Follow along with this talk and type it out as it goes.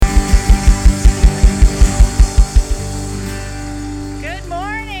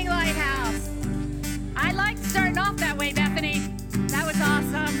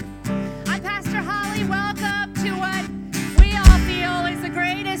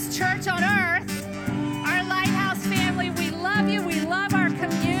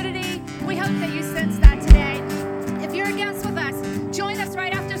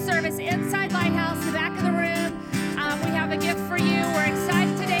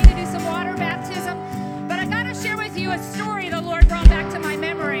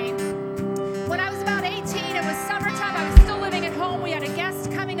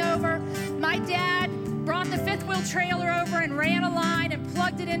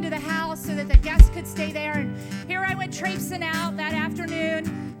into the house so that the guests could stay there. And here I went traipsing out that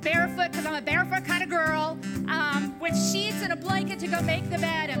afternoon, barefoot, because I'm a barefoot kind of girl, with sheets and a blanket to go make the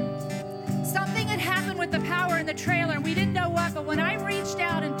bed. And something had happened with the power in the trailer, and we didn't know what, but when I reached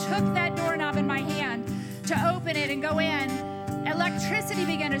out and took that doorknob in my hand to open it and go in, electricity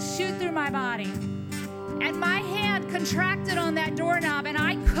began to shoot through my body. And my hand contracted on that doorknob, and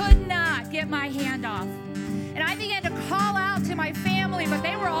I could not get my hand off. And I began to call out to my family, but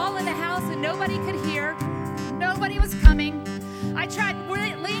they were all in the house and nobody could hear. Nobody was coming. I tried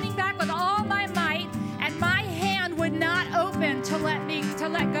leaning back with all my might, and my hand would not open to let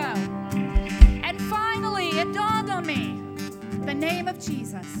go. And finally, it dawned on me, the name of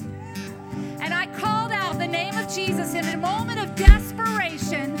Jesus. And I called out the name of Jesus in a moment of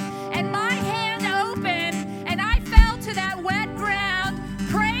desperation, and my hand opened, and I fell to that wet ground,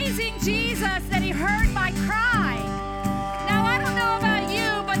 praising Jesus that he heard my cry. Now, I don't know about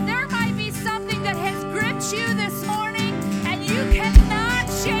you, but there might be something that has gripped you this morning, and you cannot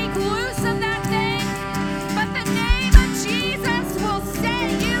shake loose of that thing, but the name of Jesus will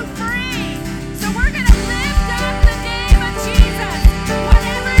set you free. So we're going to lift up the name of Jesus.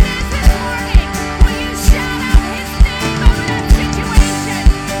 Whatever it is this morning, will you shout out his name over that situation?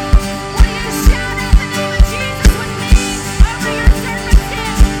 Will you shout out the name of Jesus with me over your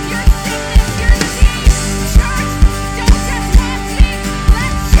circumstance, your sickness, your disease?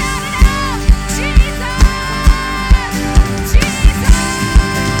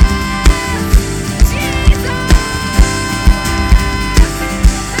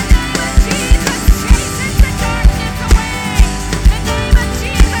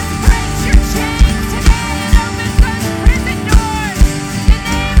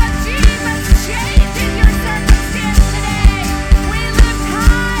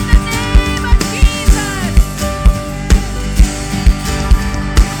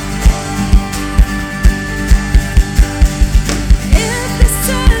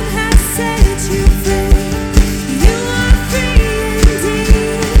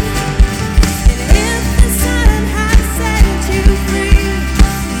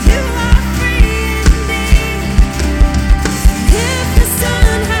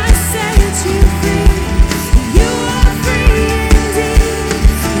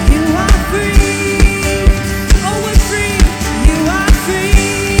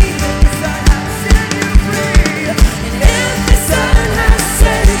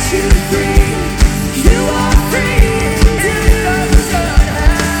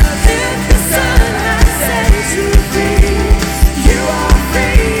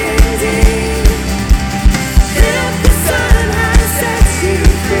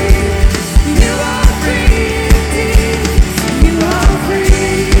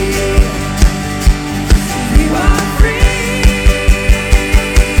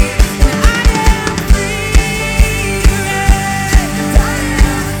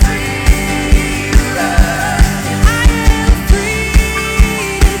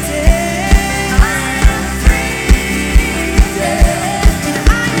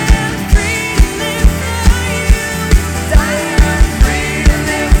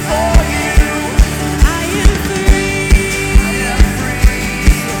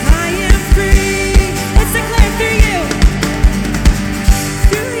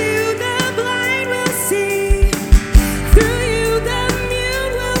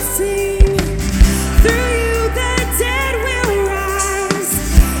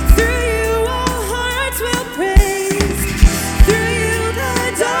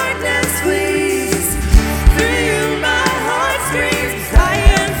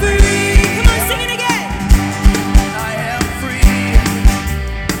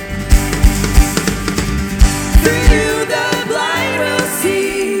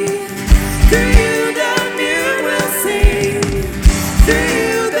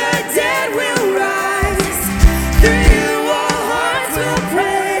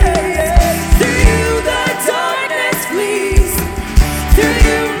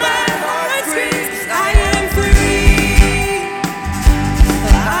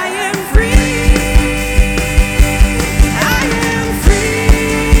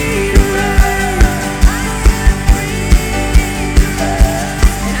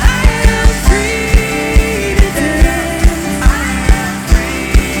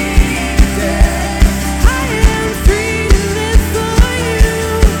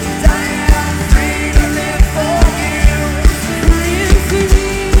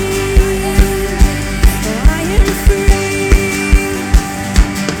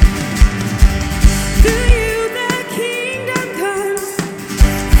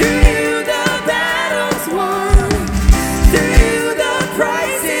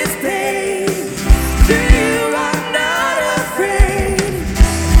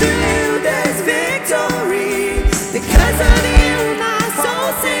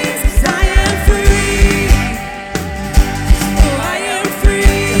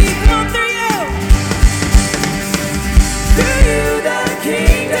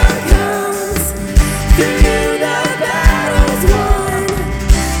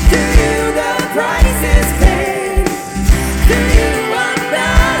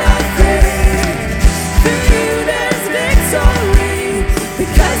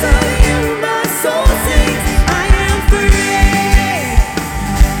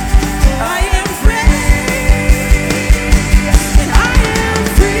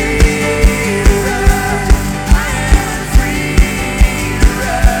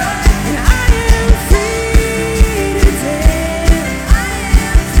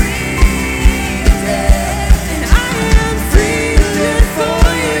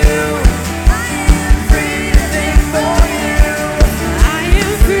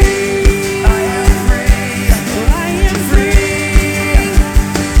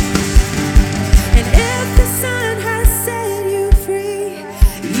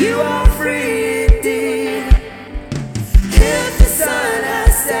 You are free indeed. If the Son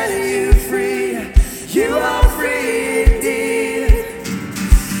has set you free, you are free indeed.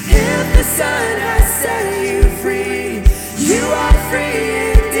 If the Son has set you free, you are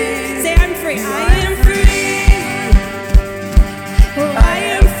free indeed. Say, I'm free. I am free. Oh, I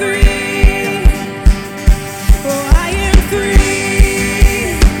am free. Oh, I am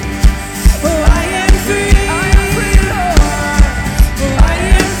free. Oh, I am free. I am free, Lord. Oh, I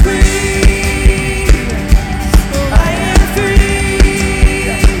am free. Oh, I am free.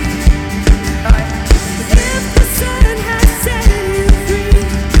 If the Son has set you free,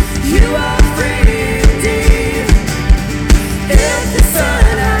 You are free indeed. If the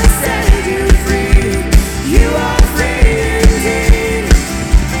Son has set you free, you are free indeed.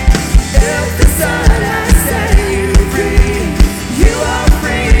 If the Son has set you free, you are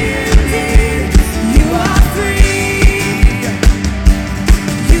free indeed. You are free.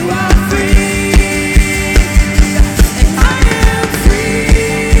 You are free. And I am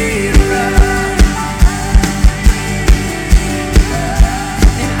free to run.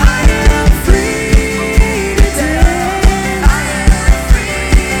 And I am free to dance. I am free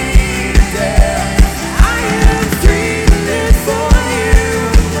to dance. I am free to live for you.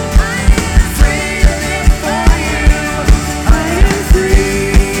 I am free to live for you. I am free.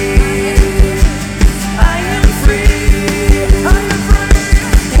 I am free. I am free.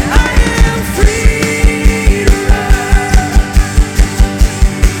 And I am free to run.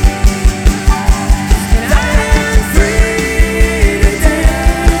 And I am free to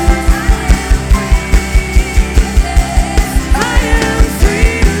dance. I am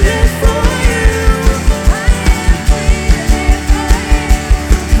free to live for you.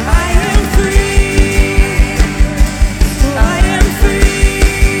 I am free. I am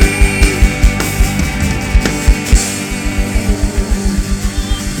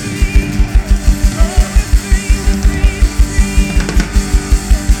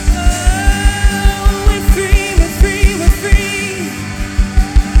oh, we're free, we're free, we're free.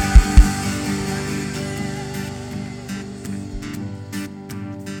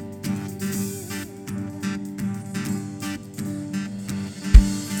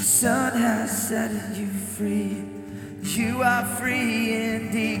 The Son has set you free. You are free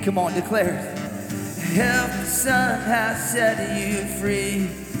indeed. Come on, declare it. If the Son has set you free,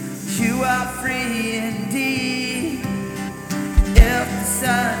 you are free indeed. If the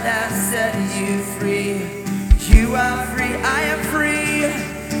Son has set you free, you are free. I am free.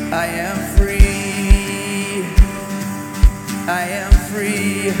 I am free. I am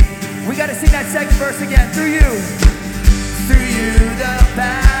free. We got to sing that second verse again. Through you. Through you the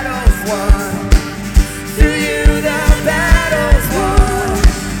battle's won. Through you the battle's won.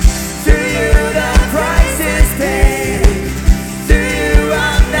 Through you the price is paid. Through you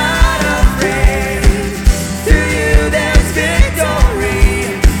I'm not afraid. Through you there's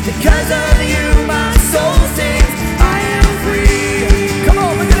victory. Because of you my soul sings. I am free. Come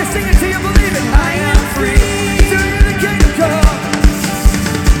on, we're gonna sing it till you believe it. I am free. Through you the kingdom comes.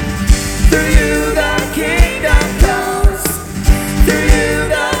 Through you the kingdom comes. Through you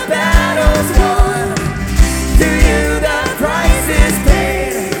the battle's won. Through you the price is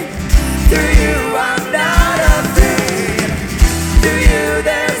paid. Through you I'm not afraid. Through you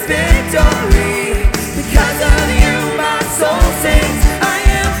there's victory. Because of you my soul sings. I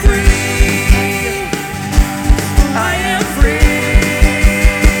am free. I am free.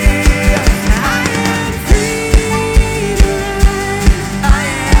 I am free to run. I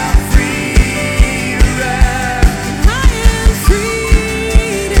am free to run. I am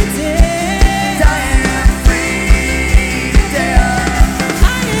free to dance. I am free to dance.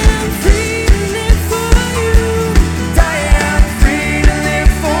 I am free to live for you. I am free to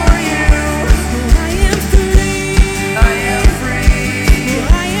live for you. I am free. I am free.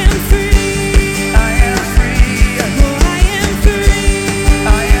 I am free. I am free. Oh, I am free.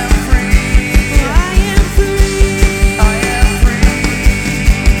 I am free. I am free. I am free.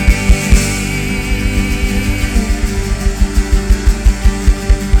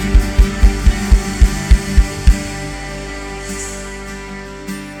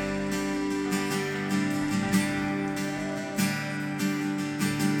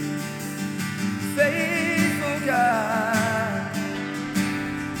 Faithful God,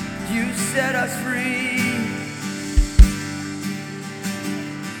 you set us free.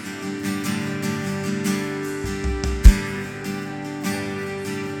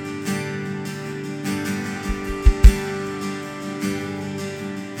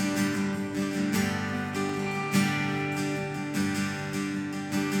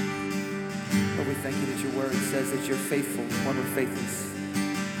 Lord, we thank you that your word says that you're faithful when we're faithless.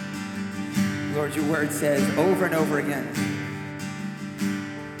 Lord, your word says over and over again,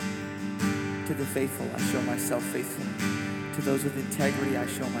 to the faithful, I show myself faithful. To those with integrity, I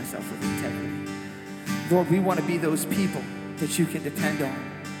show myself with integrity. Lord, we want to be those people that you can depend on,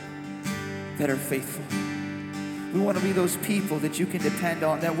 that are faithful. We want to be those people that you can depend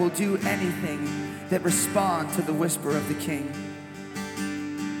on, that will do anything, that respond to the whisper of the King.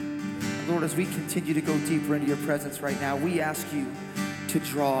 Lord, as we continue to go deeper into your presence right now, we ask you to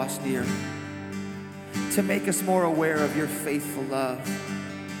draw us near, to make us more aware of your faithful love,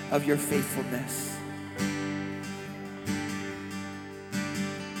 of your faithfulness.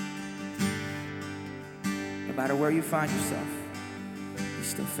 No matter where you find yourself, be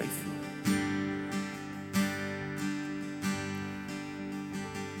still faithful.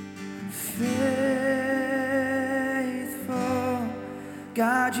 Faithful,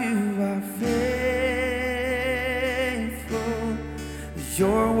 God, you are faithful.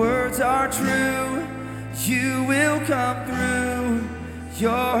 Your words are true, you will come through.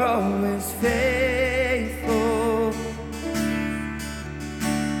 You're always faithful.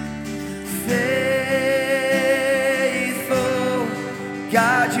 Faithful,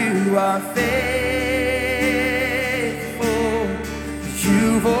 God, you are faithful.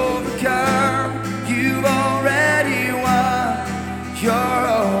 You've overcome, you've already won. You're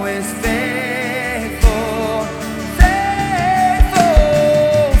always faithful.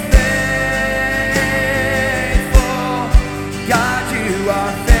 Faithful, faithful, God, you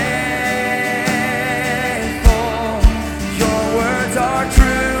are faithful. Your words are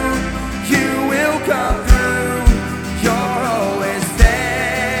true, you will come through. You're always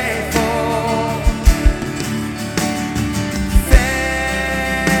faithful.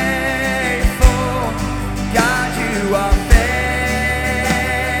 Faithful, God, you are faithful.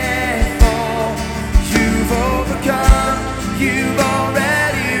 You've overcome, you've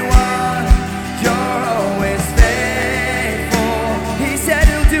already won. You're always faithful. He said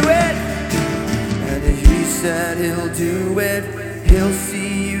he'll do it, and he said he'll do it. He'll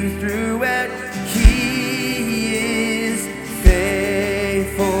see you through it. He is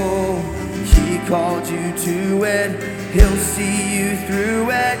faithful. He called you to it. He'll see you through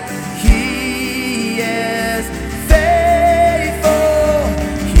it. He is faithful.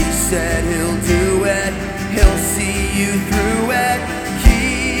 He said he'll do it. He'll see you through it.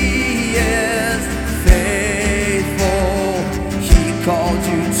 He is faithful. He called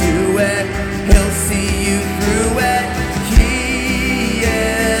you to it. He'll see you through it. He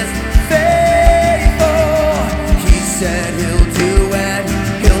is faithful. He said he'll do it.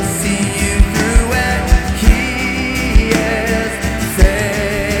 He'll see you through it. He is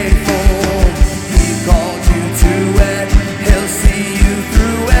faithful. He called you to it. He'll see you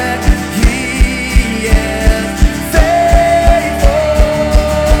through it. He is faithful.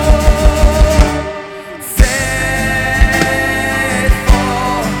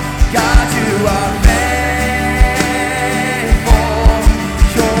 Faithful, God, you are faithful.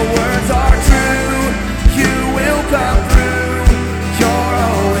 Your words are true, you will come through. You're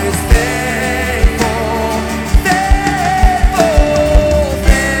always faithful. Faithful,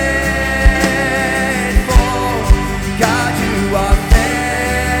 faithful, God, you are faithful.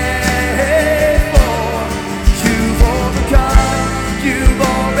 You've overcome, you've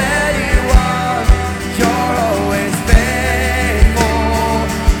already won. You're always faithful.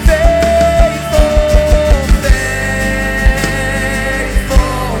 Faithful,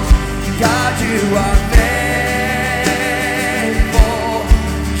 faithful, God, you are faithful.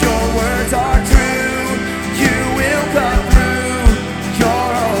 Your words are true, you will come through.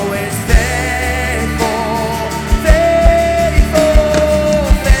 You're always faithful. Faithful,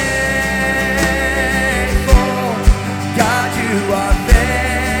 faithful, God, you are faithful.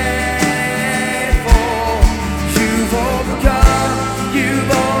 You've overcome,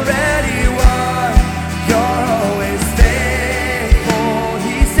 you've already won. You're always faithful.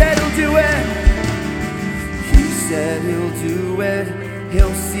 He said he'll do it. He said he'll do it.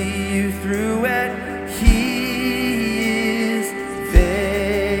 He'll see you through it. He is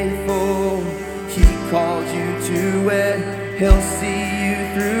faithful. He called you to it. He'll see you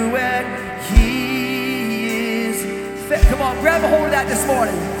through it. He is faithful. Come on, grab a hold of that this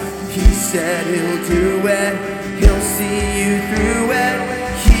morning. He said he'll do it. He'll see you through it.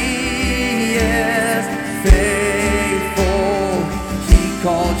 He is faithful. He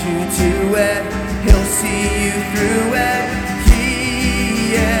called you to it. He'll see you through it. He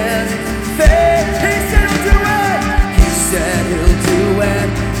is faithful. He said he'll do it. He said he'll do it.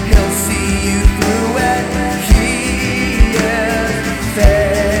 He'll see you through it. He is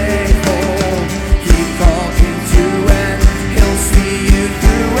faithful. He called you to it. He'll see you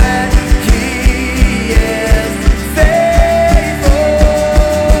through it. He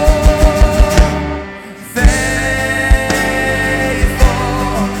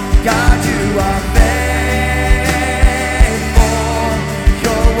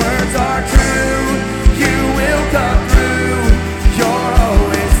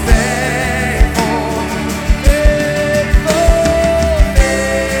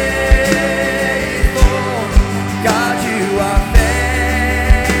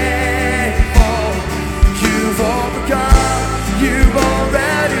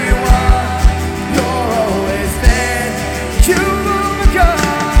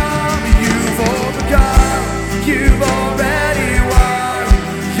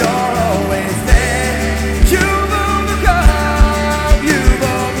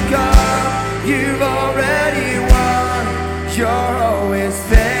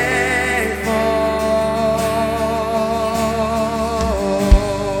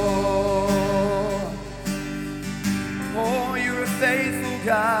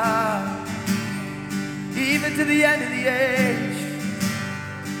to the end of the age.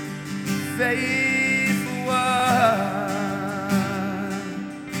 Faithful one.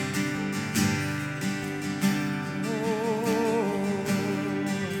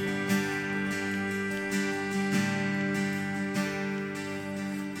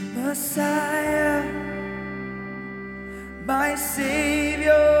 Messiah, my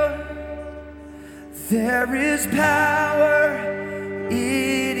Savior, there is power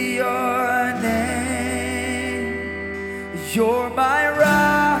in your name. You're my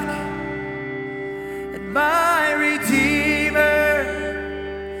rock and my Redeemer.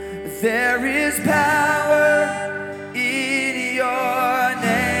 There is power in your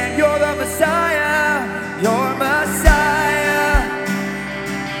name. You're the Messiah, you're Messiah,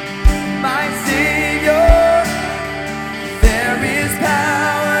 my Savior. There is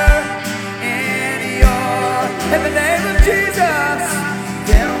power in the name of Jesus.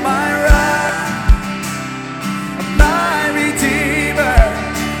 They're my rock, my Redeemer.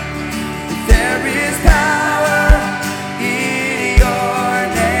 There is power in your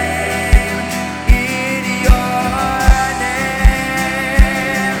name, in your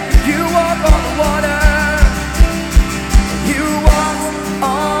name. You walk on the water, you walk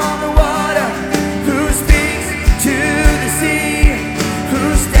on the water. Who speaks to the sea, who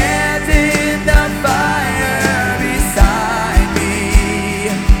stands in the fire beside me.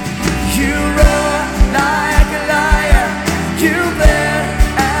 You roar like a lion, you bled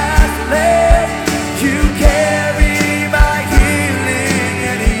as a lamb. You carry my healing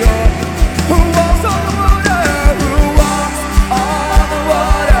in your. Who walks on the water, who walks on the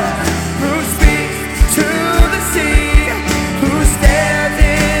water, who speaks to the sea, who stands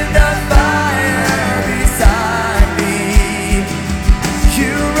in the fire beside me.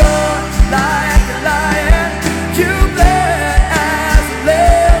 You roar like a lion, you bled as a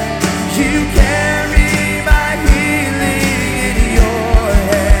lamb. You carry my healing in your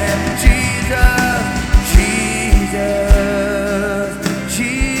hand. Jesus, Jesus,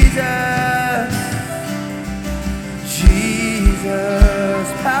 Jesus, Jesus.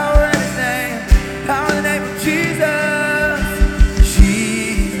 Power in his name, power in the name of Jesus,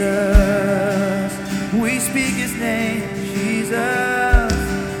 Jesus. We speak his name, Jesus,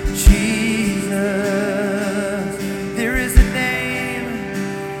 Jesus. There is a name,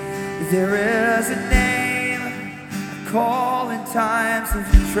 there is a name I call in times of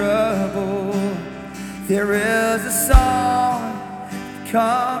trouble. There is a song that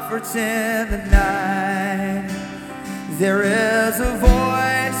comforts in the night. There is a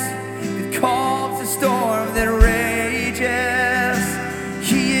voice that calms the storm that rages.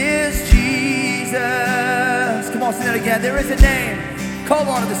 He is Jesus. Come on, sing that again. There is a name. Call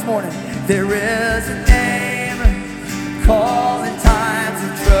on it this morning. There is a name. Call in times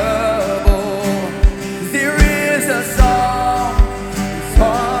of trouble. There is a song that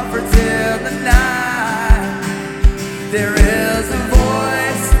comforts in the night. There is a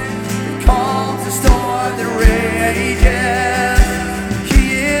voice that calms the storm that rages. He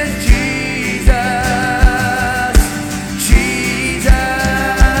is Jesus, Jesus,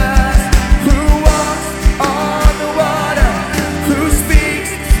 who walks on the water, who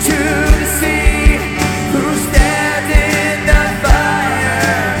speaks to the sea, who stands in the fire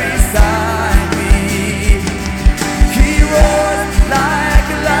beside me. He roars like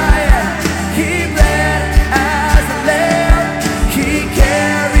a lion, he bled as a lamb. He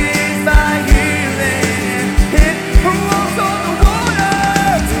carries my healing in. Who walks on the water,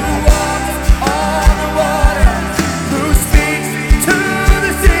 who walks on the water, who speaks to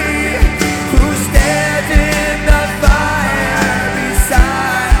the sea, who stands in the fire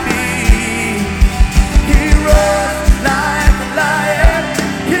beside me. He roars like a lion,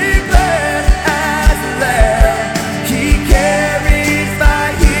 he bled as a lamb. He carries my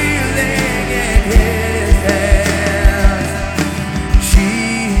healing in his hands.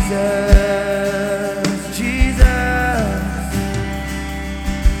 Jesus, Jesus,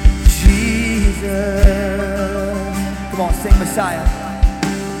 Jesus. Come on, sing Messiah.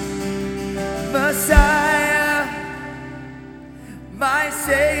 Messiah, my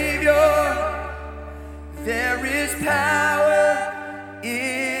Savior, there is power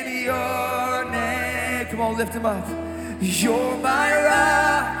in your name. Come on, lift him up. You're my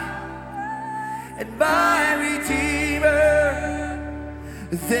rock and my Redeemer.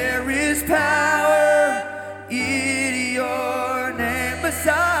 There is power in your name,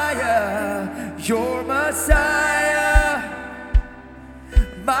 Messiah. You're Messiah,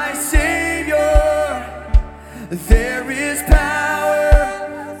 my Savior. There is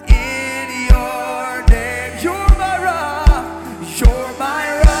power in your name. You're my rock, you're my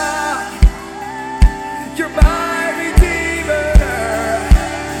rock, you're my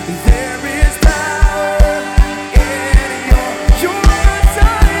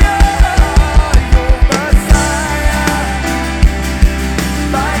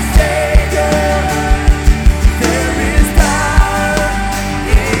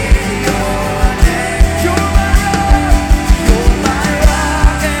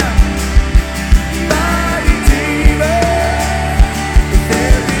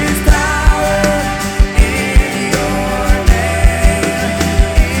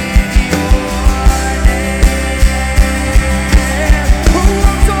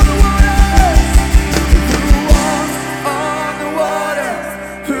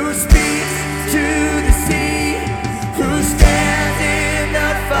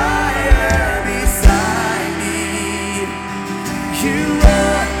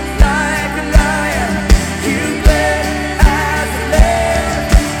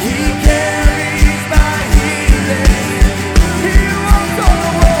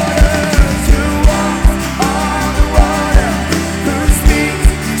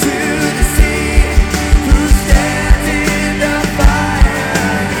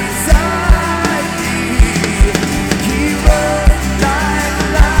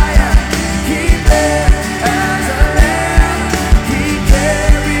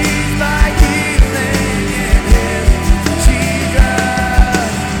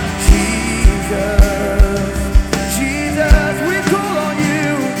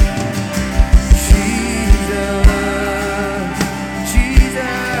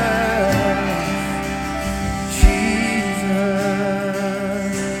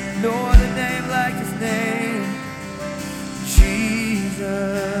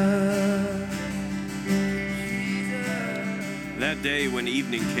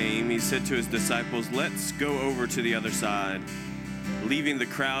evening came, he said to his disciples, "Let's go over to the other side." Leaving the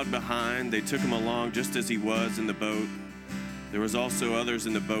crowd behind, they took him along just as he was in the boat. There was also others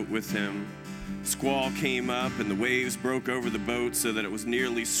in the boat with him. Squall came up and the waves broke over the boat so that it was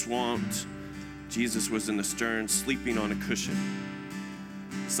nearly swamped. Jesus was in the stern, sleeping on a cushion.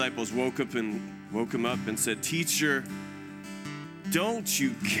 Disciples woke him up and said, "Teacher, don't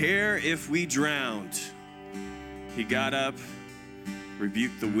you care if we drowned?" He got up,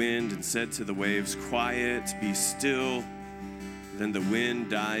 rebuked the wind, and said to the waves, "Quiet, be still." Then the wind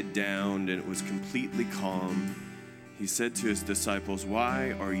died down, and it was completely calm. He said to his disciples,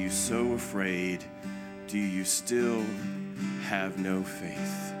 "Why are you so afraid? Do you still have no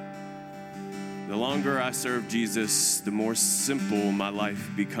faith?" The longer I serve Jesus, the more simple my life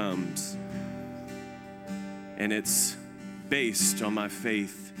becomes. And it's based on my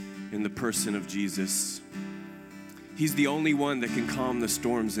faith in the person of Jesus. He's the only one that can calm the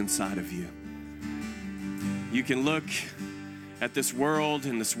storms inside of you. You can look at this world,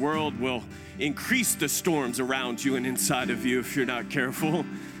 and this world will increase the storms around you and inside of you if you're not careful.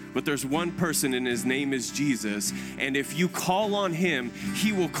 But there's one person, and his name is Jesus. And if you call on him,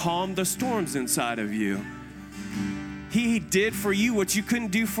 he will calm the storms inside of you. He did for you what you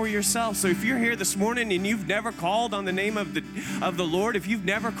couldn't do for yourself. So if you're here this morning and you've never called on the name of the Lord, if you've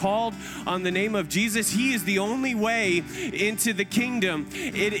never called on the name of Jesus, he is the only way into the kingdom.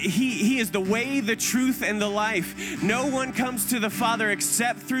 He is the way, the truth, and the life. No one comes to the Father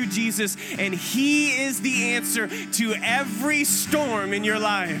except through Jesus, and he is the answer to every storm in your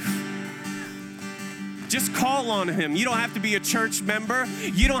life. Just call on him. You don't have to be a church member.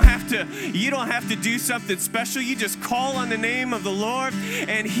 You don't have to do something special. You just call on the name of the Lord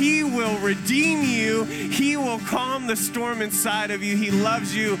and he will redeem you. He will calm the storm inside of you. He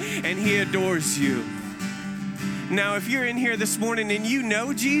loves you and he adores you. Now, if you're in here this morning and you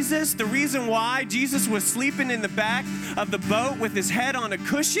know Jesus, the reason why Jesus was sleeping in the back of the boat with his head on a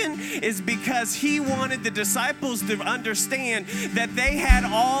cushion is because he wanted the disciples to understand that they had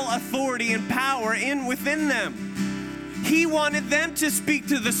all authority and power within them. He wanted them to speak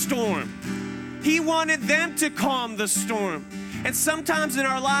to the storm. He wanted them to calm the storm. And sometimes in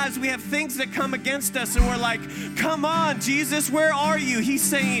our lives, we have things that come against us and we're like, "Come on, Jesus, where are you?" He's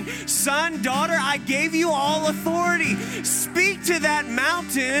saying, "Son, daughter, I gave you all authority. Speak to that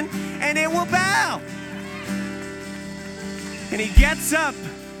mountain and it will bow." And he gets up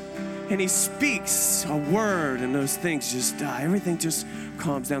and he speaks a word and those things just die. Everything just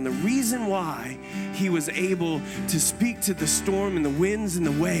calms down. The reason why he was able to speak to the storm and the winds and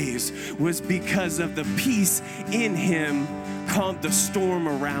the waves was because of the peace in him calmed the storm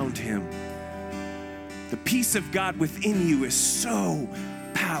around him. The peace of God within you is so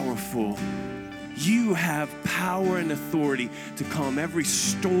powerful. You have power and authority to calm every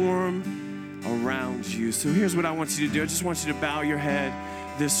storm around you. So here's what I want you to do. I just want you to bow your head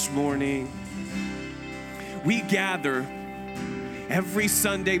this morning. We gather every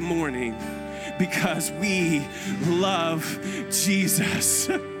Sunday morning because we love Jesus.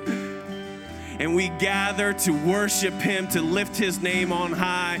 And we gather to worship him, to lift his name on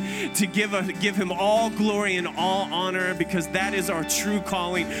high, to give him all glory and all honor, because that is our true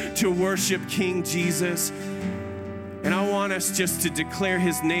calling, to worship King Jesus. And I want us just to declare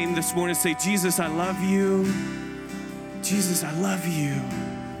his name this morning. Say, "Jesus, I love you. Jesus, I love you.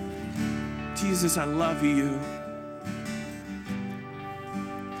 Jesus, I love you."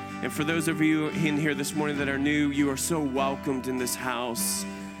 And for those of you in here this morning that are new, you are so welcomed in this house.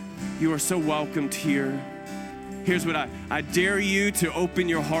 You are so welcomed here. Here's what I dare you to open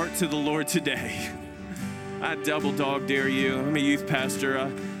your heart to the Lord today. I double dog dare you. I'm a youth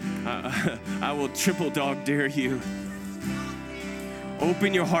pastor. I will triple dog dare you.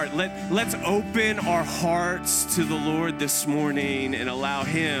 Open your heart. Let's open our hearts to the Lord this morning and allow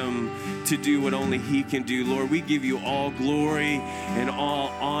him to do what only he can do. Lord, we give you all glory and all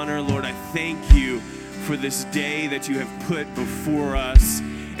honor. Lord, I thank you for this day that you have put before us.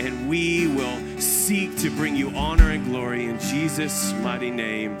 And we will seek to bring you honor and glory in Jesus' mighty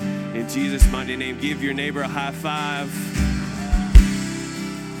name. In Jesus' mighty name, give your neighbor a high five.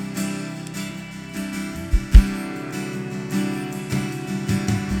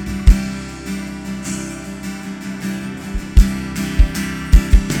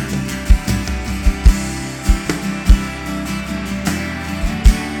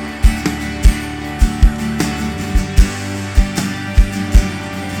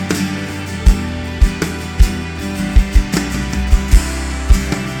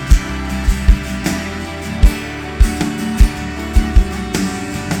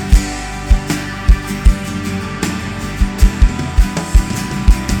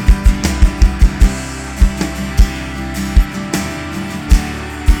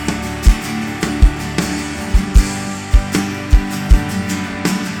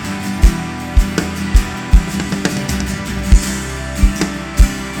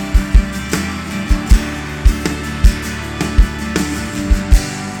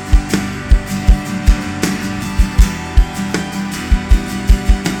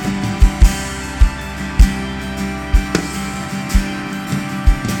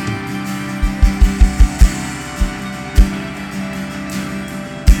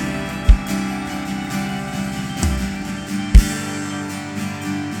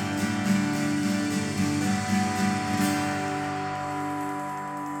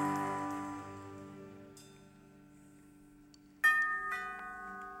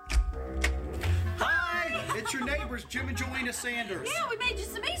 members, Jim and Joanna Sanders. Yeah, we made you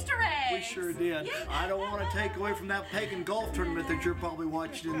some Easter eggs. We sure did. Yeah. I don't want to take away from that pagan golf tournament that you're probably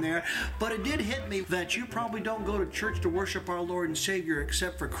watching in there, but it did hit me that you probably don't go to church to worship our Lord and Savior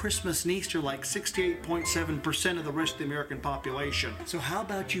except for Christmas and Easter like 68.7% of the rest of the American population. So how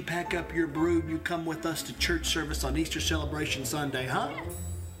about you pack up your brood and you come with us to church service on Easter Celebration Sunday, huh?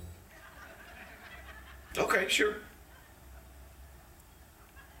 Okay, sure.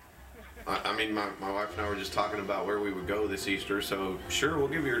 I mean, my wife and I were just talking about where we would go this Easter, so sure, we'll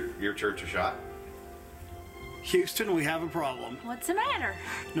give your church a shot. Houston, we have a problem. What's the matter?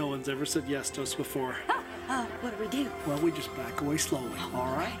 No one's ever said yes to us before. What do we do? Well, we just back away slowly,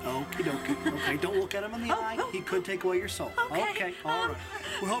 all right? Okie dokie. Okay, don't look at him in the eye. He could take away your soul. Okay. All right.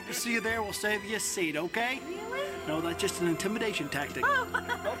 We hope to see you there. We'll save you a seat, okay? Really? No, that's just an intimidation tactic.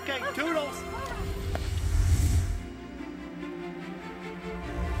 Okay, toodles.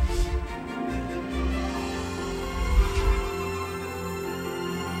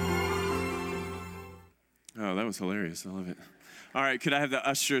 Oh, that was hilarious. I love it. All right, could I have the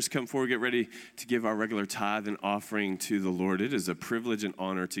ushers come forward, get ready to give our regular tithe and offering to the Lord. It is a privilege and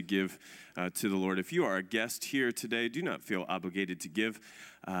honor to give to the Lord. If you are a guest here today, do not feel obligated to give,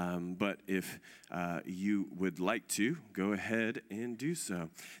 but if you would like to, go ahead and do so.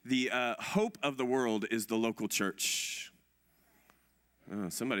 The hope of the world is the local church. Oh,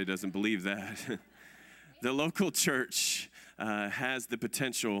 somebody doesn't believe that. The local church has the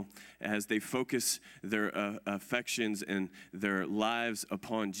potential, as they focus their affections and their lives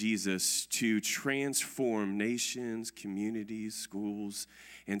upon Jesus, to transform nations, communities, schools.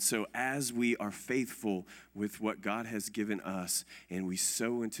 And so as we are faithful with what God has given us and we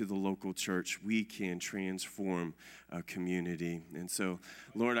sow into the local church, we can transform a community. And so,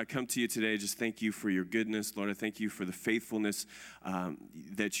 Lord, I come to you today, just thank you for your goodness. Lord, I thank you for the faithfulness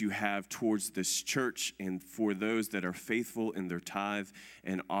that you have towards this church and for those that are faithful in their tithe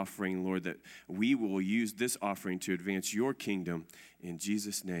and offering, Lord, that we will use this offering to advance your kingdom. In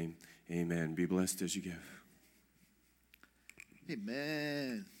Jesus' name, amen. Be blessed as you give.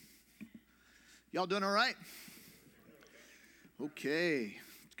 Amen. Y'all doing all right? Okay.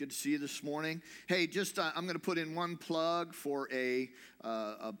 It's good to see you this morning. Hey, just I'm going to put in one plug for a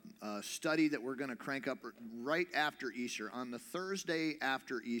study that we're going to crank up right after Easter. On the Thursday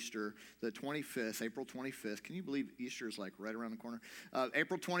after Easter, the 25th, April 25th. Can you believe Easter is like right around the corner?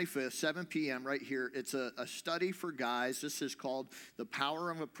 April 25th, 7 p.m. right here. It's a study for guys. This is called The Power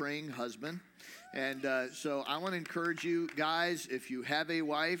of a Praying Husband. And so I want to encourage you guys, if you have a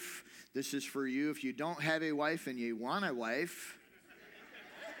wife, this is for you. If you don't have a wife and you want a wife,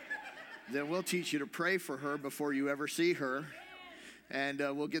 then we'll teach you to pray for her before you ever see her. And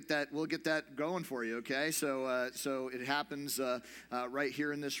we'll get that going for you, okay? So it happens right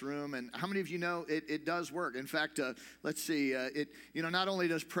here in this room. And how many of you know it does work? In fact, let's see. Not only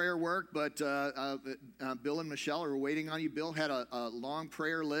does prayer work, but Bill and Michelle are waiting on you. Bill had a long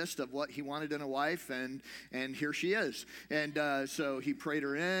prayer list of what he wanted in a wife, and here she is. And so he prayed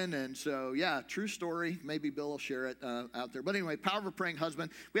her in. And so, yeah, true story. Maybe Bill will share it out there. But anyway, Power of a Praying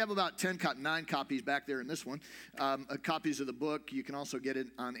Husband. We have about 9 copies back there in this one. Copies of the book. You can also get it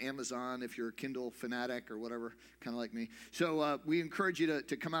on Amazon if you're a Kindle fanatic or whatever, kind of like me. So we encourage you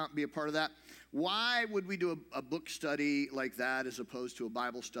to come out and be a part of that. Why would we do a book study like that as opposed to a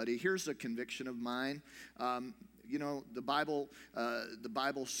Bible study? Here's a conviction of mine. The Bible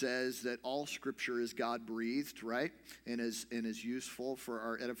says that all Scripture is God-breathed, right? And is useful for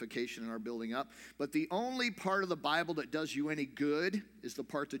our edification and our building up. But the only part of the Bible that does you any good is the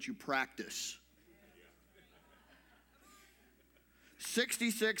part that you practice.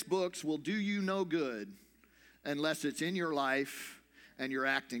 66 books will do you no good unless it's in your life and you're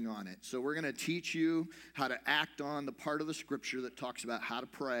acting on it. So we're going to teach you how to act on the part of the Scripture that talks about how to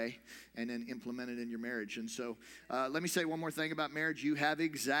pray and then implement it in your marriage. And so let me say one more thing about marriage. You have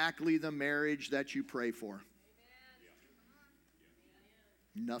exactly the marriage that you pray for.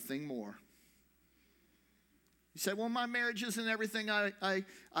 Nothing more. You say, well, my marriage isn't everything I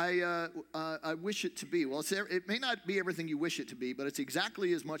wish it to be. Well, it may not be everything you wish it to be, but it's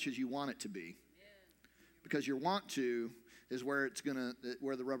exactly as much as you want it to be. Because your want to is where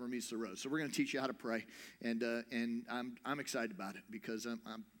where the rubber meets the road. So we're going to teach you how to pray, and I'm excited about it because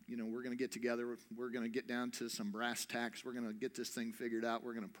we're going to get together. We're going to get down to some brass tacks. We're going to get this thing figured out.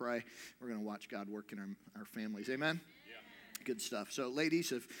 We're going to pray. We're going to watch God work in our families. Amen. Good stuff. So,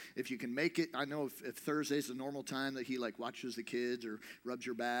 ladies, if you can make it, I know if Thursday's the normal time that he like watches the kids or rubs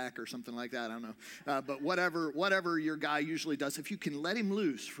your back or something like that, I don't know. But whatever your guy usually does, if you can let him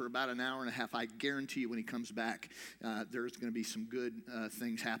loose for about an hour and a half, I guarantee you when he comes back, there's going to be some good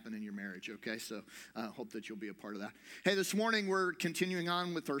things happen in your marriage. Okay, so hope that you'll be a part of that. Hey, this morning we're continuing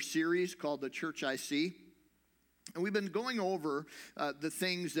on with our series called The Church I See. And we've been going over the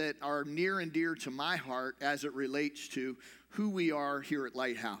things that are near and dear to my heart as it relates to who we are here at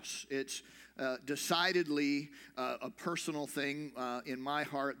Lighthouse. It's decidedly a personal thing in my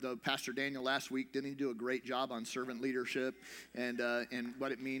heart. Though Pastor Daniel last week, didn't he do a great job on servant leadership and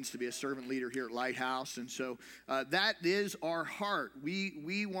what it means to be a servant leader here at Lighthouse? And so that is our heart.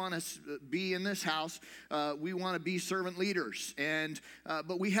 We want to be in this house. We want to be servant leaders,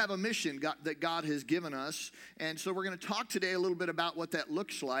 but we have a mission that God has given us, and so we're going to talk today a little bit about what that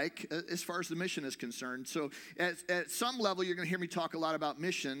looks like as far as the mission is concerned. So at some level, you're going to hear me talk a lot about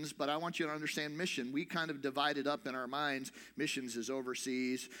missions, but I want you to understand mission. We kind of divided up in our minds. Missions is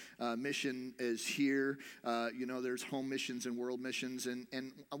overseas. Mission is here. There's home missions and world missions,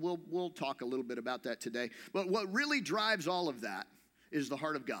 and we'll talk a little bit about that today. But what really drives all of that is the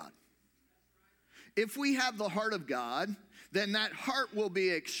heart of God. If we have the heart of God, then that heart will be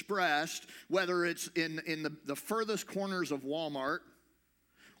expressed, whether it's in the furthest corners of Walmart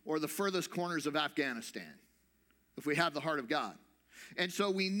or the furthest corners of Afghanistan, if we have the heart of God. And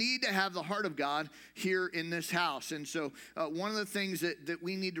so we need to have the heart of God here in this house. And so one of the things that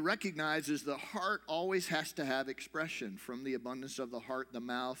we need to recognize is the heart always has to have expression. From the abundance of the heart, the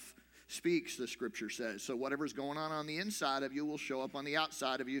mouth speaks, the scripture says. So whatever's going on the inside of you will show up on the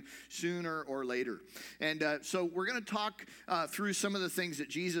outside of you sooner or later. And so we're going to talk through some of the things that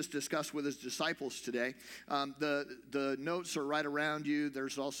Jesus discussed with his disciples today. The notes are right around you.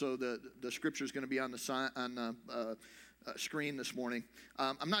 There's also the scripture's going to be on the screen this morning.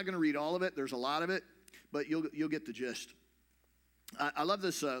 I'm not going to read all of it. There's a lot of it, but you'll get the gist. I love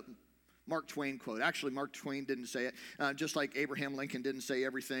this Mark Twain quote. Actually, Mark Twain didn't say it, just like Abraham Lincoln didn't say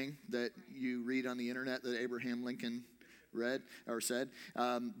everything that you read on the internet that Abraham Lincoln read or said.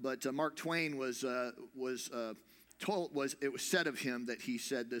 But Mark Twain was told, it was said of him that he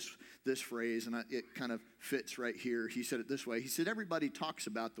said this phrase, and it kind of fits right here. He said it this way. He said, "Everybody talks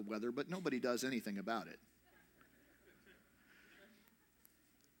about the weather, but nobody does anything about it."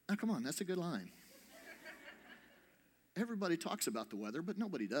 Now, come on, that's a good line. Everybody talks about the weather, but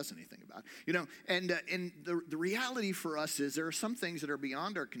nobody does anything about it. And the reality for us is there are some things that are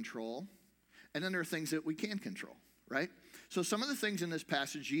beyond our control, and then there are things that we can control, right? So some of the things in this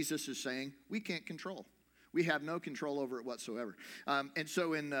passage, Jesus is saying we can't control. We have no control over it whatsoever. And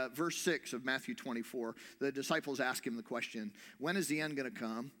so in verse 6 of Matthew 24, the disciples ask him the question, when is the end going to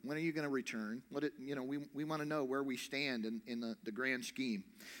come? When are you going to return? We want to know where we stand in the grand scheme.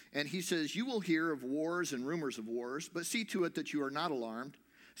 And he says, you will hear of wars and rumors of wars, but see to it that you are not alarmed.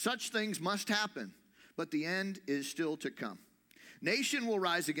 Such things must happen, but the end is still to come. Nation will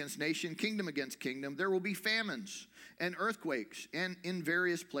rise against nation, kingdom against kingdom. There will be famines and earthquakes and in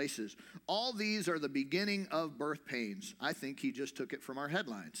various places. All these are the beginning of birth pains. I think he just took it from our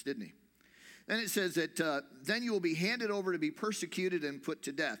headlines, didn't he? Then it says that then you will be handed over to be persecuted and put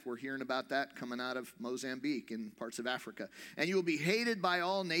to death. We're hearing about that coming out of Mozambique and parts of Africa. And you will be hated by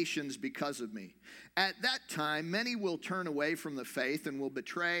all nations because of me. At that time, many will turn away from the faith and will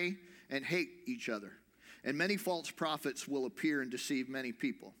betray and hate each other. And many false prophets will appear and deceive many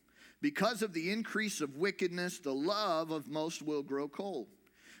people. Because of the increase of wickedness, the love of most will grow cold.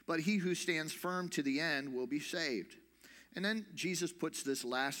 But he who stands firm to the end will be saved. And then Jesus puts this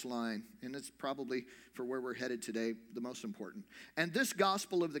last line, and it's probably for where we're headed today, the most important. And this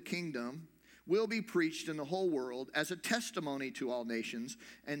gospel of the kingdom will be preached in the whole world as a testimony to all nations,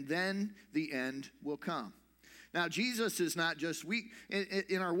 and then the end will come. Now, Jesus is not just,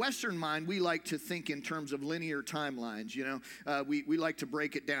 in our Western mind, we like to think in terms of linear timelines, we like to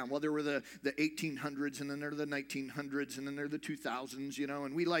break it down. Well, there were the 1800s, and then there are the 1900s, and then there are the 2000s,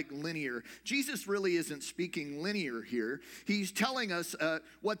 and we like linear. Jesus really isn't speaking linear here. He's telling us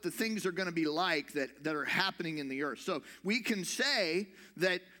what the things are going to be like that are happening in the earth. So we can say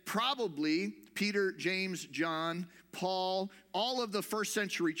that probably Peter, James, John, Paul, all of the first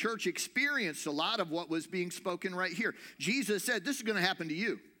century church experienced a lot of what was being spoken right here. Jesus said, this is going to happen to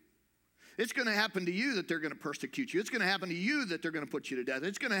you. It's going to happen to you that they're going to persecute you. It's going to happen to you that they're going to put you to death.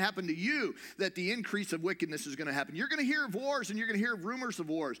 It's going to happen to you that the increase of wickedness is going to happen. You're going to hear of wars, and you're going to hear of rumors of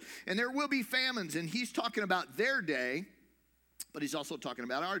wars. And there will be famines. And he's talking about their day, but he's also talking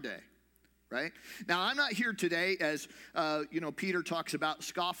about our day, right? Now, I'm not here today as, Peter talks about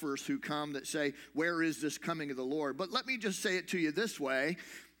scoffers who come that say, where is this coming of the Lord? But let me just say it to you this way.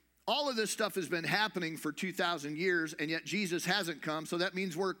 All of this stuff has been happening for 2,000 years, and yet Jesus hasn't come, so that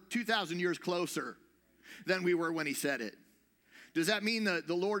means we're 2,000 years closer than we were when he said it. Does that mean that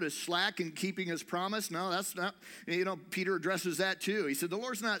the Lord is slack in keeping his promise? No, that's not. Peter addresses that too. He said, the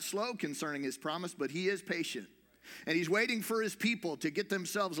Lord's not slow concerning his promise, but he is patient. And he's waiting for his people to get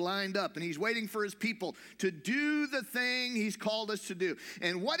themselves lined up. And he's waiting for his people to do the thing he's called us to do.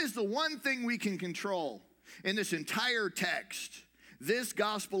 And what is the one thing we can control in this entire text? This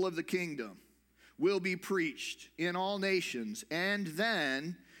gospel of the kingdom will be preached in all nations, and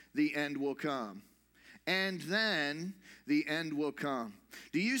then the end will come. And then the end will come.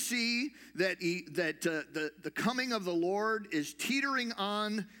 Do you see that the coming of the Lord is teetering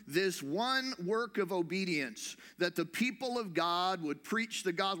on this one work of obedience, that the people of God would preach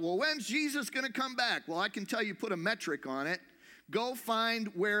the gospel? Well, when's Jesus going to come back? Well, I can tell you, put a metric on it. Go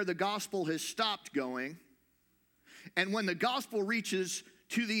find where the gospel has stopped going. And when the gospel reaches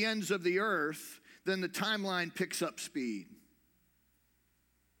to the ends of the earth, then the timeline picks up speed.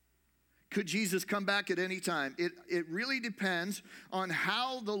 Could Jesus come back at any time? It really depends on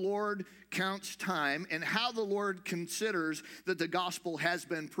how the Lord counts time and how the Lord considers that the gospel has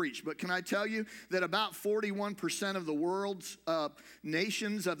been preached. But can I tell you that about 41% of the world's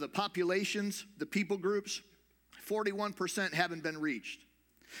nations, of the populations, the people groups, 41% haven't been reached.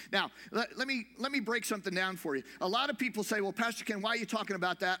 Now, let me break something down for you. A lot of people say, well, Pastor Ken, why are you talking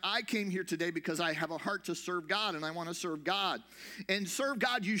about that? I came here today because I have a heart to serve God, and I want to serve God. And serve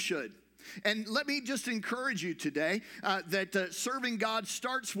God you should. And let me just encourage you today that serving God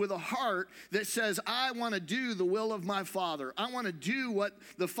starts with a heart that says, I want to do the will of my Father. I want to do what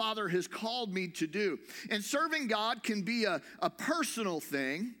the Father has called me to do. And serving God can be a personal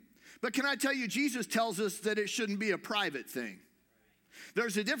thing, but can I tell you, Jesus tells us that it shouldn't be a private thing.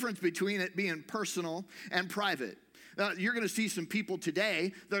 There's a difference between it being personal and private. You're going to see some people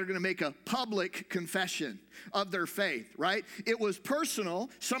today that are going to make a public confession of their faith, right? It was personal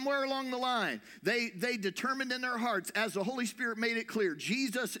somewhere along the line. They determined in their hearts, as the Holy Spirit made it clear,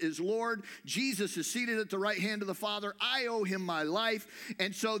 Jesus is Lord. Jesus is seated at the right hand of the Father. I owe him my life.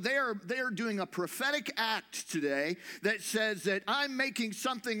 And so they're doing a prophetic act today that says that I'm making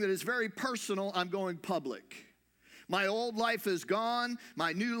something that is very personal. I'm going public. My old life is gone.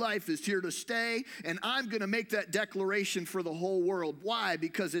 My new life is here to stay. And I'm going to make that declaration for the whole world. Why?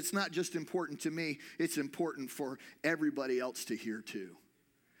 Because it's not just important to me. It's important for everybody else to hear too.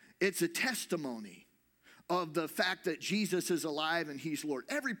 It's a testimony of the fact that Jesus is alive and he's Lord.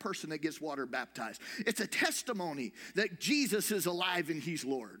 Every person that gets water baptized, it's a testimony that Jesus is alive and he's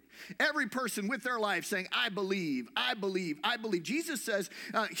Lord. Every person with their life saying, I believe, I believe, I believe. Jesus says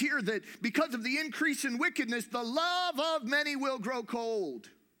here that because of the increase in wickedness, the love of many will grow cold.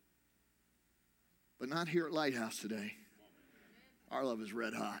 But not here at Lighthouse today. Our love is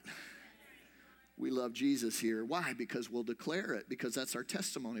red hot. We love Jesus here. Why? Because we'll declare it, because that's our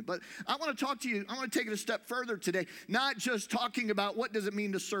testimony. But I want to talk to you, I want to take it a step further today, not just talking about what does it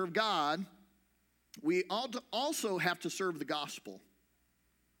mean to serve God. We also have to serve the gospel.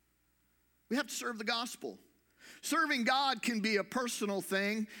 We have to serve the gospel. Serving God can be a personal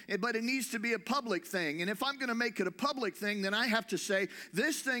thing, but it needs to be a public thing. And if I'm going to make it a public thing, then I have to say,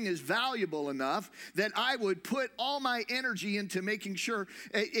 this thing is valuable enough that I would put all my energy into making sure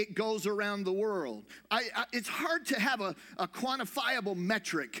it goes around the world. It's hard to have a quantifiable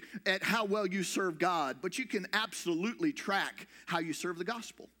metric at how well you serve God, but you can absolutely track how you serve the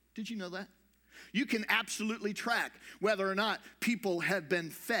gospel. Did you know that? You can absolutely track whether or not people have been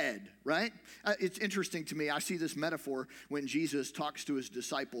fed, right? It's interesting to me. I see this metaphor when Jesus talks to his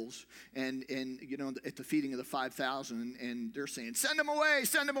disciples and at the feeding of the 5,000, and they're saying, send them away,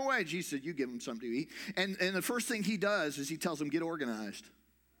 send them away. Jesus said, you give them something to eat. And the first thing he does is he tells them, get organized.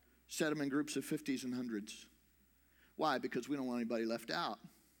 Set them in groups of 50s and 100s. Why? Because we don't want anybody left out.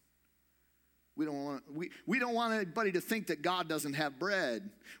 We don't want anybody to think that God doesn't have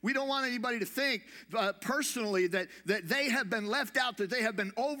bread. We don't want anybody to think personally that they have been left out, that they have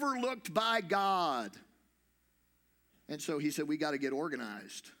been overlooked by God. And so he said, we got to get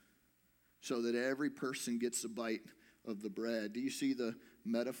organized so that every person gets a bite of the bread. Do you see the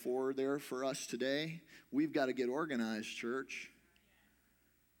metaphor there for us today? We've got to get organized, church,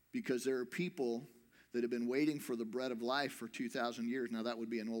 because there are people that have been waiting for the bread of life for 2,000 years. Now, that would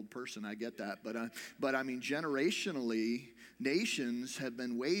be an old person, I get that. But I mean, generationally, nations have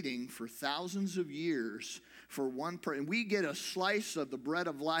been waiting for thousands of years for one person. And we get a slice of the bread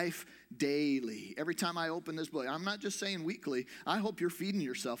of life daily. Every time I open this book, I'm not just saying weekly. I hope you're feeding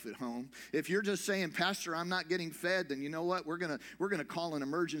yourself at home. If you're just saying, Pastor, I'm not getting fed, then you know what? We're gonna call an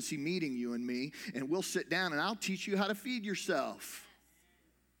emergency meeting, you and me, and we'll sit down and I'll teach you how to feed yourself.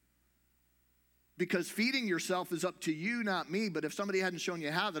 Because feeding yourself is up to you, not me. But if somebody hadn't shown you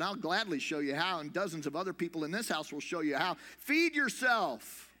how, then I'll gladly show you how. And dozens of other people in this house will show you how. Feed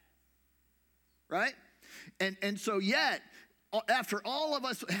yourself. Right? And so yet, after all of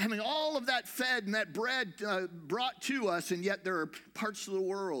us having all of that fed and that bread brought to us, and yet there are parts of the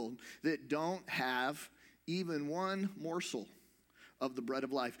world that don't have even one morsel of the bread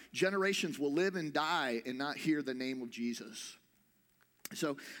of life. Generations will live and die and not hear the name of Jesus.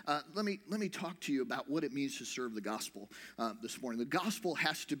 So let me talk to you about what it means to serve the gospel this morning. The gospel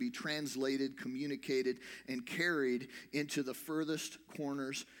has to be translated, communicated, and carried into the furthest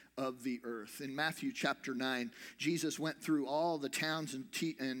corners of the earth. In Matthew chapter 9, Jesus went through all the towns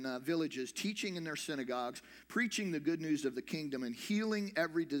and villages, teaching in their synagogues, preaching the good news of the kingdom, and healing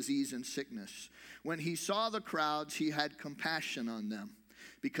every disease and sickness. When he saw the crowds, he had compassion on them,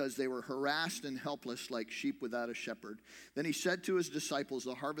 because they were harassed and helpless like sheep without a shepherd. Then he said to his disciples,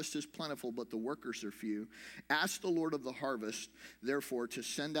 the harvest is plentiful, but the workers are few. Ask the Lord of the harvest, therefore, to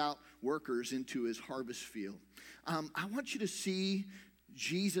send out workers into his harvest field. I want you to see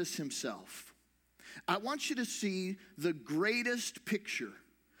Jesus himself. I want you to see the greatest picture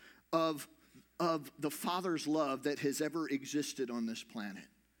of the Father's love that has ever existed on this planet.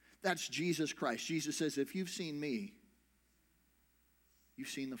 That's Jesus Christ. Jesus says, if you've seen me, you've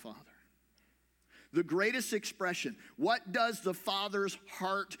seen the Father. The greatest expression. What does the Father's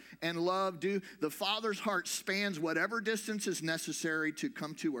heart and love do? The Father's heart spans whatever distance is necessary to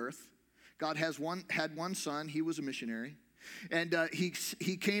come to earth. God had one son. He was a missionary. And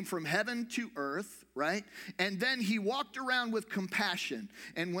he came from heaven to earth, right? And then he walked around with compassion.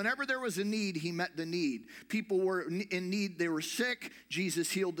 And whenever there was a need, he met the need. People were in need. They were sick. Jesus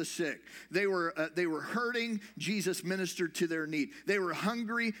healed the sick. They were hurting. Jesus ministered to their need. They were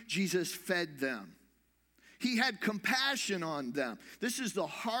hungry. Jesus fed them. He had compassion on them. This is the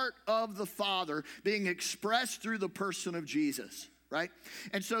heart of the Father being expressed through the person of Jesus. Right?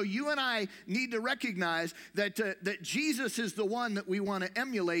 And so you and I need to recognize that Jesus is the one that we want to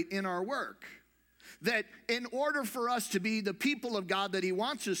emulate in our work. That in order for us to be the people of God that he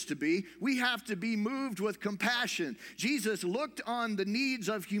wants us to be, we have to be moved with compassion. Jesus looked on the needs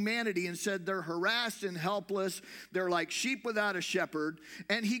of humanity and said they're harassed and helpless. They're like sheep without a shepherd.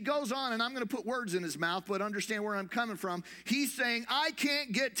 And he goes on, and I'm going to put words in his mouth, but understand where I'm coming from. He's saying, I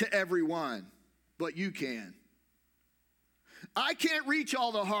can't get to everyone, but you can. I can't reach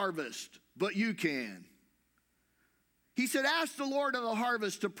all the harvest, but you can. He said, ask the Lord of the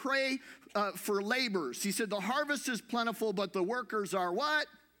harvest to pray for laborers. He said, the harvest is plentiful, but the workers are what?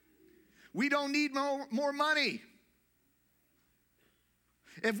 We don't need more money.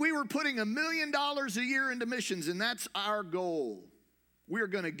 If we were putting $1 million a year into missions, and that's our goal, we're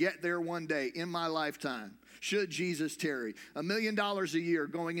going to get there one day in my lifetime. Should Jesus tarry. $1 million a year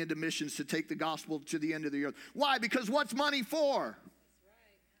going into missions to take the gospel to the end of the earth. Why? Because what's money for?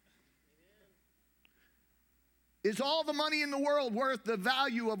 Is all the money in the world worth the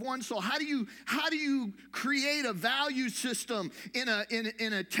value of one soul? How do you create a value system in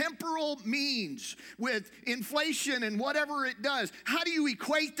a temporal means with inflation and whatever it does? How do you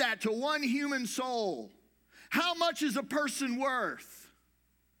equate that to one human soul? How much is a person worth?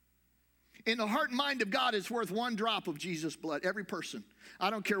 In the heart and mind of God, it's worth one drop of Jesus' blood. Every person.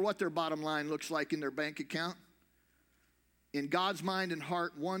 I don't care what their bottom line looks like in their bank account. In God's mind and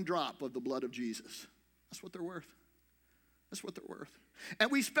heart, one drop of the blood of Jesus. That's what they're worth. That's what they're worth.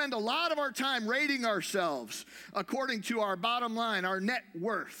 And we spend a lot of our time rating ourselves according to our bottom line, our net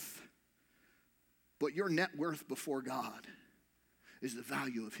worth. But your net worth before God is the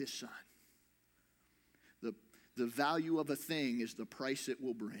value of his son. The value of a thing is the price it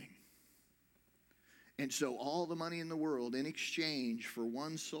will bring. And so all the money in the world in exchange for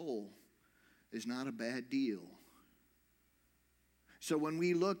one soul is not a bad deal. So when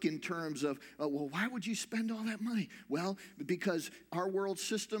we look in terms of, well, why would you spend all that money? Well, because our world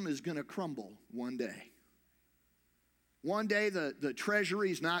system is going to crumble one day. One day the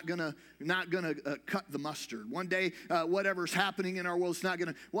treasury's not gonna cut the mustard. One day whatever's happening in our world is not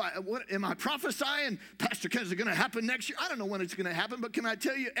gonna. What am I prophesying? Pastor Ken, is it gonna happen next year? I don't know when it's gonna happen, but can I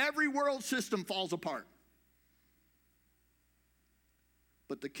tell you, every world system falls apart.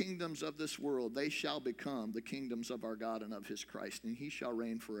 But the kingdoms of this world, they shall become the kingdoms of our God and of his Christ, and he shall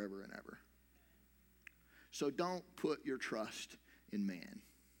reign forever and ever. So don't put your trust in man.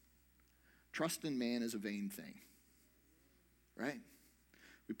 Trust in man is a vain thing, right?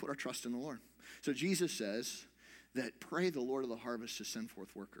 We put our trust in the Lord. So Jesus says that pray the Lord of the harvest to send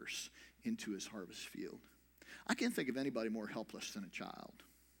forth workers into his harvest field. I can't think of anybody more helpless than a child.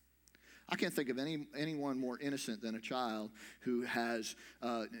 I can't think of anyone more innocent than a child who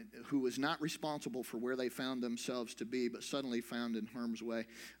was not responsible for where they found themselves to be, but suddenly found in harm's way.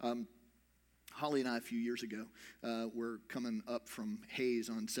 Holly and I, a few years ago, were coming up from Hayes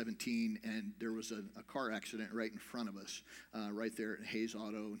on 17, and there was a car accident right in front of us, right there at Hayes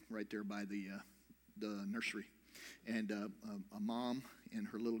Auto, right there by the nursery. And a mom and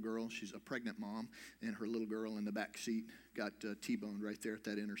her little girl, she's a pregnant mom, and her little girl in the back seat got T-boned right there at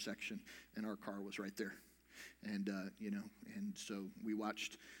that intersection, and our car was right there. And, and so we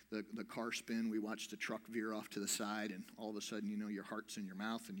watched the car spin, we watched the truck veer off to the side, and all of a sudden, your heart's in your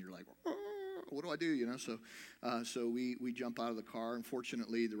mouth, and you're like, oh, what do I do, So we jump out of the car.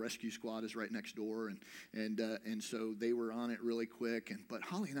 Unfortunately, the rescue squad is right next door, and so they were on it really quick. But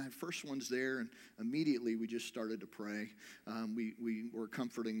Holly and I, first ones there, and immediately we just started to pray. We were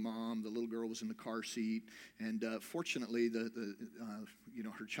comforting Mom. The little girl was in the car seat, and fortunately,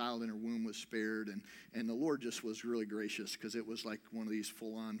 her child in her womb was spared, and the Lord just was really gracious, because it was like one of these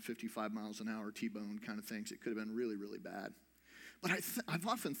full-on 55 miles an hour T-bone kind of things. It could have been really, really bad. But I've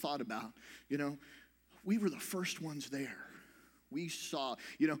often thought about, we were the first ones there. We saw,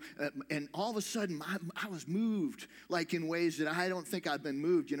 and all of a sudden I was moved, like in ways that I don't think I've been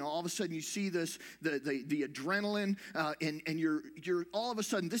moved. All of a sudden you see this, the adrenaline, and you're all of a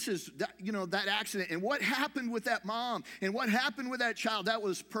sudden, this is that, that accident, and what happened with that mom, and what happened with that child, that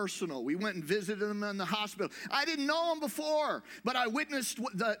was personal. We went and visited them in the hospital. I didn't know them before, but I witnessed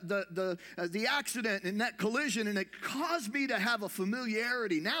the accident and that collision, and it caused me to have a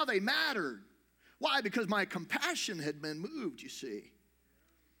familiarity. Now they mattered. Why? Because my compassion had been moved, you see.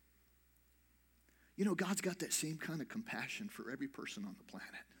 God's got that same kind of compassion for every person on the planet.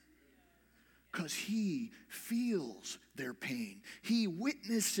 Because he feels their pain. He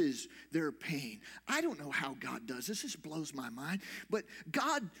witnesses their pain. I don't know how God does this. This blows my mind. But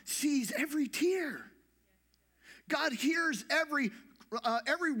God sees every tear. God hears every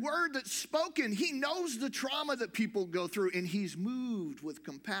word that's spoken. He knows the trauma that people go through, and he's moved with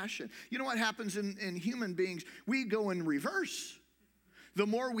compassion. You know what happens in human beings? We go in reverse. The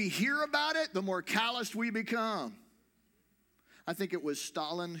more we hear about it, the more calloused we become. I think it was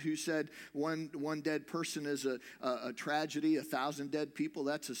Stalin who said one dead person is a tragedy, 1,000 dead people,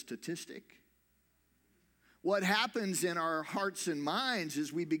 that's a statistic. What happens in our hearts and minds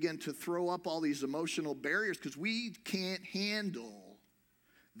is we begin to throw up all these emotional barriers because we can't handle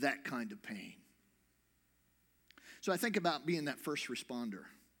that kind of pain. So I think about being that first responder.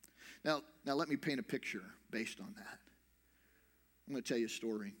 Now let me paint a picture based on that. I'm going to tell you a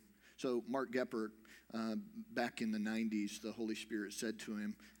story. So Mark Geppert, back in the 90s, the Holy Spirit said to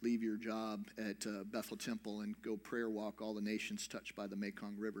him, leave your job at Bethel Temple and go prayer walk all the nations touched by the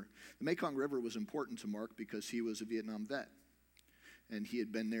Mekong River. The Mekong River was important to Mark because he was a Vietnam vet. And he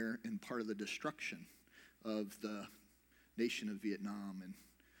had been there in part of the destruction of the nation of Vietnam, and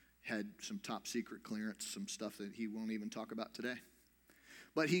had some top secret clearance, some stuff that he won't even talk about today.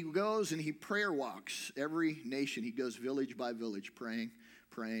 But he goes and he prayer walks every nation. He goes village by village, praying,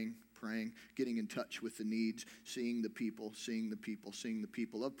 getting in touch with the needs, seeing the people.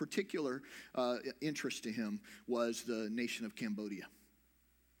 Of particular interest to him was the nation of Cambodia.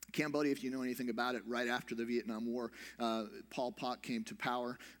 Cambodia, if you know anything about it, right after the Vietnam War, Pol Pot came to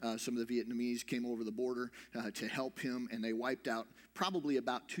power. Some of the Vietnamese came over the border to help him, and they wiped out probably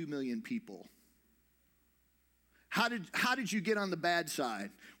about 2 million people. How did you get on the bad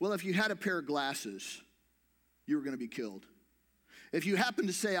side? Well, if you had a pair of glasses, you were going to be killed. If you happened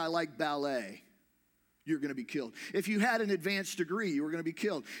to say, I like ballet, you're going to be killed. If you had an advanced degree, you were going to be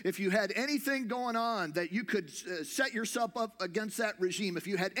killed. If you had anything going on that you could set yourself up against that regime, if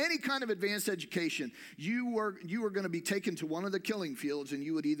you had any kind of advanced education, you were going to be taken to one of the killing fields, and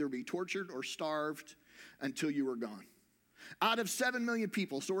you would either be tortured or starved until you were gone. Out of 7 million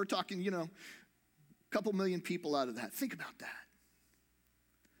people, so we're talking, a couple million people out of that. Think about that.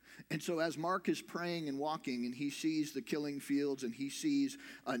 And so as Mark is praying and walking, and he sees the killing fields, and he sees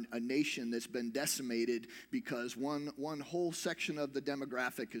a nation that's been decimated because one whole section of the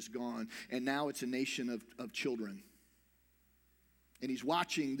demographic is gone, and now it's a nation of children. And he's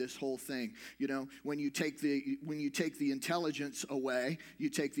watching this whole thing. You know, when you take the intelligence away, you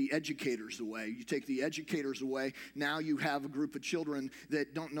take the educators away. You take the educators away, now you have a group of children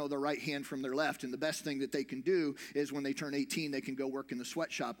that don't know their right hand from their left. And the best thing that they can do is when they turn 18, they can go work in the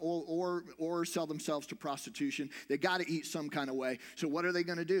sweatshop or sell themselves to prostitution. They got to eat some kind of way. So what are they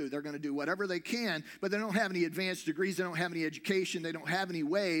going to do? They're going to do whatever they can, but they don't have any advanced degrees. They don't have any education. They don't have any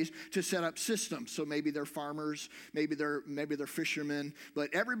ways to set up systems. So maybe they're farmers, maybe they're fishermen.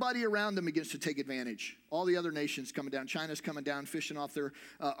 But everybody around them begins to take advantage. All the other nations coming down. China's coming down, fishing off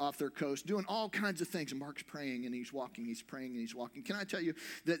their coast, doing all kinds of things. And Mark's praying and he's walking. He's praying and he's walking. Can I tell you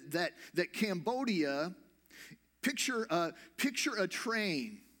that Cambodia, picture a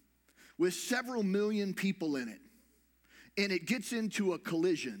train with several million people in it, and it gets into a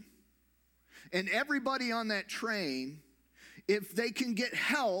collision. And everybody on that train, if they can get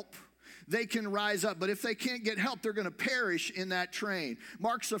help, they can rise up. But if they can't get help, they're going to perish in that train.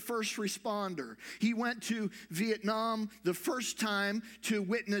 Mark's a first responder. He went to Vietnam the first time to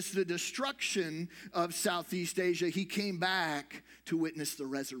witness the destruction of Southeast Asia. He came back to witness the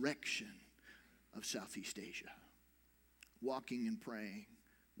resurrection of Southeast Asia. Walking and praying,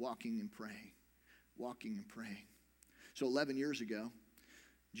 walking and praying, walking and praying. So 11 years ago,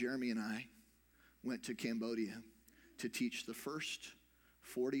 Jeremy and I went to Cambodia to teach the first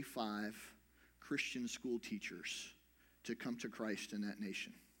 45 Christian school teachers to come to Christ in that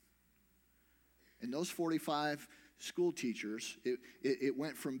nation. And those 45 school teachers, it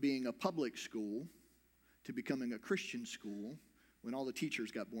went from being a public school to becoming a Christian school when all the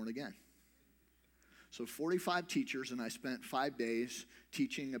teachers got born again. So 45 teachers, and I spent 5 days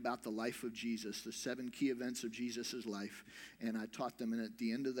teaching about the life of Jesus, the 7 key events of Jesus' life. And I taught them, and at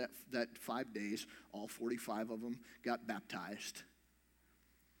the end of that 5 days, all 45 of them got baptized.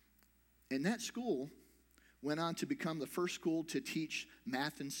 And that school went on to become the first school to teach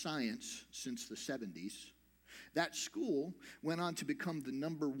math and science since the 70s. That school went on to become the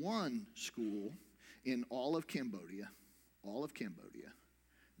 #1 school in all of Cambodia.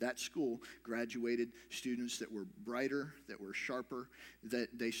 That school graduated students that were brighter, that were sharper,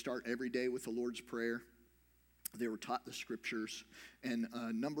 that they start every day with the Lord's Prayer. They were taught the scriptures, and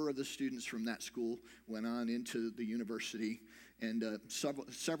a number of the students from that school went on into the university, and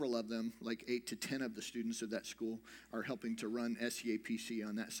several of them, like 8 to 10 of the students of that school, are helping to run SEAPC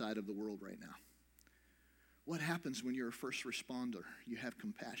on that side of the world right now. What happens when you're a first responder? You have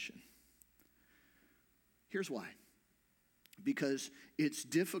compassion. Here's why. Because it's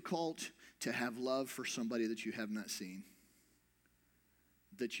difficult to have love for somebody that you have not seen,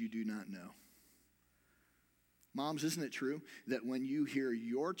 that you do not know. Moms, isn't it true that when you hear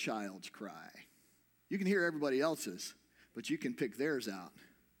your child's cry, you can hear everybody else's, but you can pick theirs out,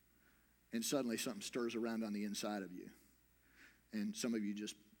 and suddenly something stirs around on the inside of you. And some of you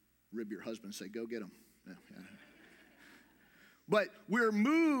just rib your husband and say, go get him. Yeah. But we're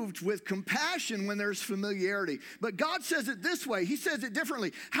moved with compassion when there's familiarity. But God says it this way. He says it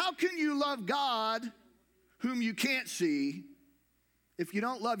differently. How can you love God whom you can't see if you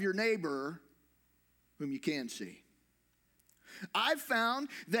don't love your neighbor whom you can see? I've found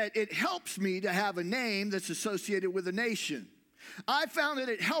that it helps me to have a name that's associated with a nation. I found that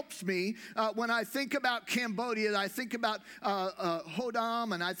it helps me when I think about Cambodia, I think about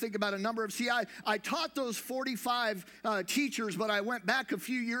Hodam, and I think about a number of, I taught those 45 teachers, but I went back a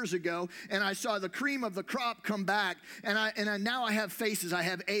few years ago, and I saw the cream of the crop come back, and now I have faces. I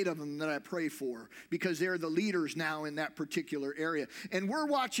have 8 of them that I pray for, because they're the leaders now in that particular area. And we're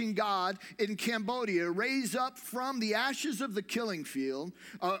watching God in Cambodia raise up from the ashes of the killing field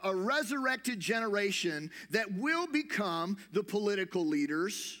a resurrected generation that will become the political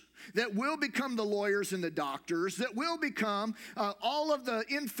leaders, that will become the lawyers and the doctors, that will become all of the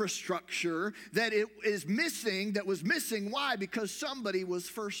infrastructure that it is missing, that was missing. Why? Because somebody was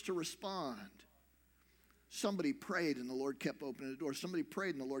first to respond. Somebody prayed and the Lord kept opening the door. Somebody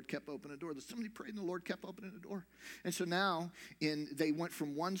prayed and the Lord kept opening the door. Somebody prayed and the Lord kept opening the door. And so now they went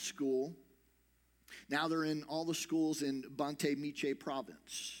from one school, now they're in all the schools in Bante Miche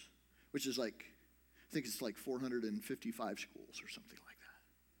province, which is like, I think it's like 455 schools or something like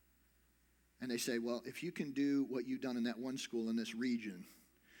that. And they say, well, if you can do what you've done in that one school in this region,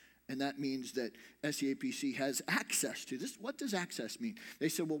 and that means that SEAPC has access to this. What does access mean? They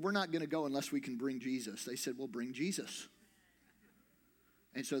said, well, we're not going to go unless we can bring Jesus. They said, well, bring Jesus.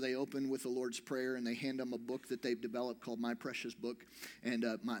 And so they open with the Lord's Prayer, and they hand them a book that they've developed called My Precious Book. And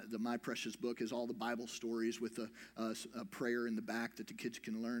My Precious Book is all the Bible stories with a prayer in the back that the kids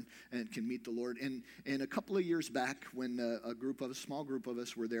can learn and can meet the Lord. And a couple of years back, when a small group of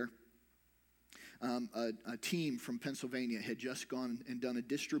us were there, a team from Pennsylvania had just gone and done a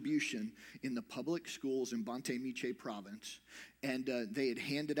distribution in the public schools in Bante Miche province. And they had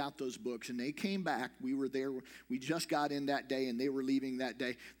handed out those books, and they came back. We were there. We just got in that day, and they were leaving that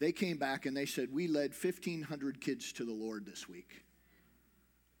day. They came back, and they said, we led 1,500 kids to the Lord this week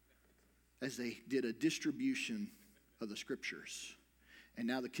as they did a distribution of the scriptures. And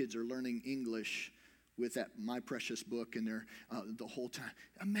now the kids are learning English with that My Precious Book, and they're the whole time.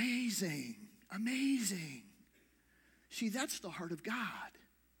 Amazing, amazing. See, that's the heart of God.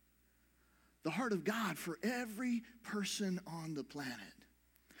 The heart of God for every person on the planet.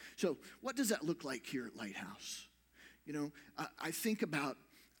 So what does that look like here at Lighthouse? You know, I think about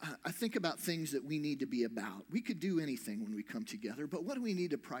things that we need to be about. We could do anything when we come together, but what do we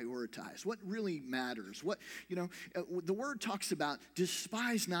need to prioritize? What really matters? The word talks about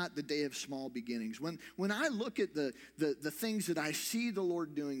despise not the day of small beginnings. When I look at the things that I see the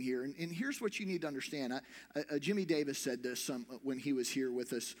Lord doing here, and here's what you need to understand. Jimmy Davis said this when he was here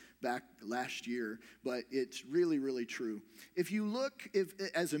with us back last year, but it's really, really true. If you look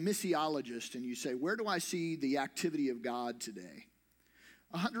as a missiologist and you say, where do I see the activity of God today?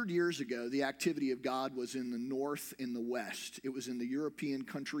 100 years ago, the activity of God was in the north, in the west. It was in the European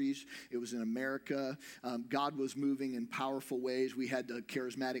countries. It was in America. God was moving in powerful ways. We had the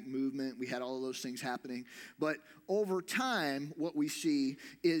charismatic movement. We had all of those things happening. But over time, what we see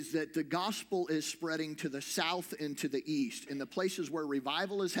is that the gospel is spreading to the south and to the east. And the places where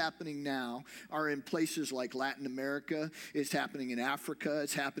revival is happening now are in places like Latin America. It's happening in Africa.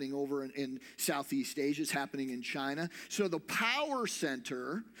 It's happening over in Southeast Asia. It's happening in China. So the power center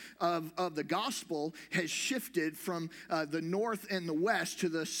of the gospel has shifted from the north and the west to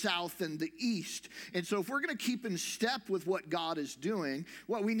the south and the east. And so if we're going to keep in step with what God is doing,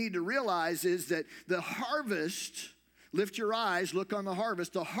 what we need to realize is that the harvest, lift your eyes, look on the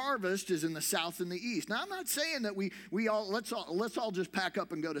harvest. The harvest is in the south and the east. Now, I'm not saying that let's all just pack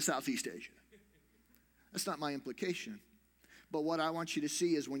up and go to Southeast Asia. That's not my implication. But what I want you to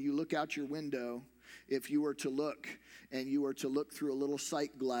see is when you look out your window, if you were to look and you were to look through a little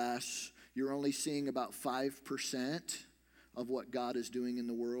sight glass, you're only seeing about 5% of what God is doing in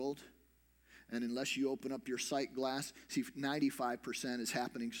the world. And unless you open up your sight glass, see, 95% is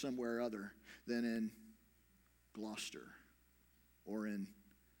happening somewhere other than in Gloucester or in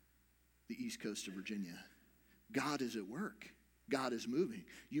the east coast of Virginia. God is at work. God is moving.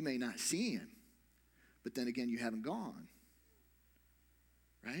 You may not see him, but then again, you haven't gone.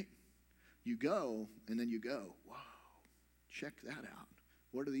 Right? You go, and then you go, whoa, check that out.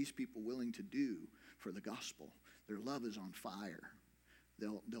 What are these people willing to do for the gospel? Their love is on fire.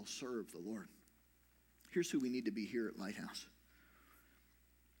 They'll serve the Lord. Here's who we need to be here at Lighthouse.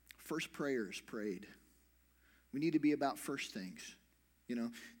 First prayers prayed. We need to be about first things. You know,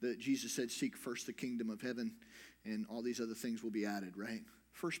 that Jesus said, seek first the kingdom of heaven, and all these other things will be added, right?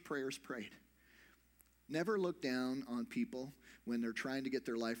 First prayers prayed. Never look down on people when they're trying to get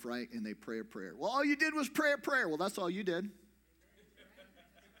their life right and they pray a prayer. Well, all you did was pray a prayer. Well, that's all you did.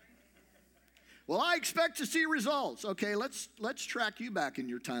 Well, I expect to see results. Okay, let's track you back in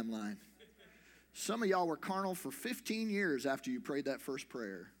your timeline. Some of y'all were carnal for 15 years after you prayed that first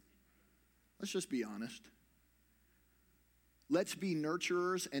prayer. Let's just be honest. Let's be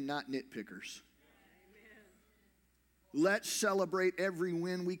nurturers and not nitpickers. Let's celebrate every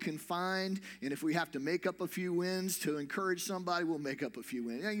win we can find. And if we have to make up a few wins to encourage somebody, we'll make up a few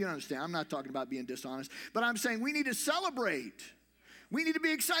wins. You understand, I'm not talking about being dishonest, but I'm saying we need to celebrate. We need to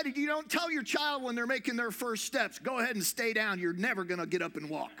be excited. You don't tell your child when they're making their first steps, go ahead and stay down. You're never going to get up and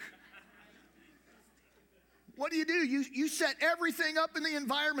walk. What do? You set everything up in the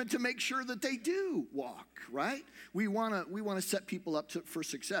environment to make sure that they do walk, right? We want to set people up for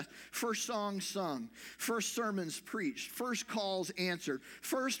success. First song sung, first sermons preached, first calls answered,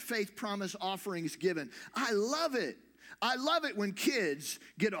 first faith promise offerings given. I love it. I love it when kids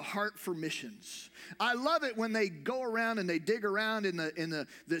get a heart for missions. I love it when they go around and they dig around in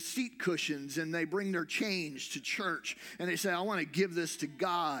the seat cushions and they bring their change to church and they say, I want to give this to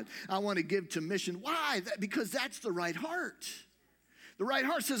God. I want to give to mission. Why? Because that's the right heart. The right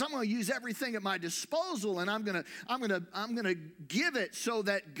heart says, I'm going to use everything at my disposal, and I'm going to give it so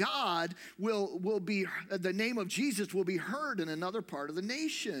that God will be, the name of Jesus will be heard in another part of the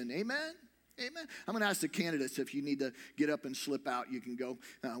nation. Amen. Amen. I'm going to ask the candidates if you need to get up and slip out. You can go.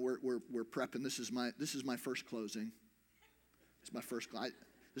 We're prepping. This is my first closing. It's my first.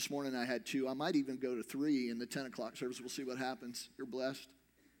 This morning I had 2. I might even go to 3 in the 10 o'clock service. We'll see what happens. You're blessed.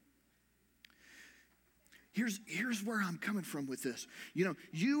 Here's where I'm coming from with this. You know,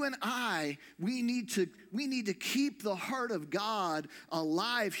 you and I, we need to keep the heart of God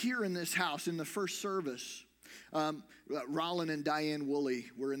alive here in this house in the first service. Rollin and Diane Woolley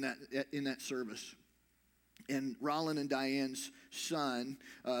were in that service. And Rollin and Diane's son,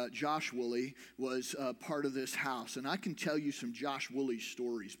 Josh Woolley, was part of this house. And I can tell you some Josh Woolley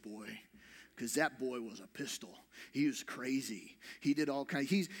stories, boy, because that boy was a pistol. He was crazy. He did all kinds.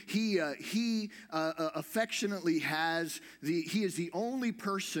 He affectionately he is the only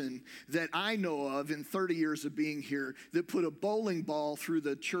person that I know of in 30 years of being here that put a bowling ball through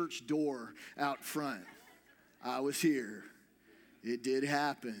the church door out front. I was here. It did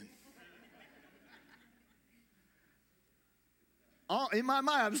happen. In my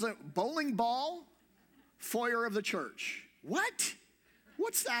mind, I was like, bowling ball, foyer of the church. What?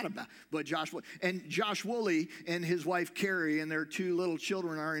 What's that about? But Josh Woolley and his wife Carrie and their 2 little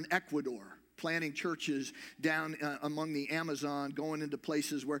children are in Ecuador, planting churches down among the Amazon, going into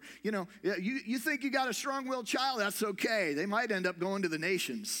places where, you know, you think you got a strong-willed child, that's okay. They might end up going to the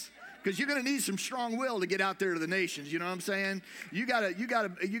nations. Because you're going to need some strong will to get out there to the nations. You know what I'm saying? You got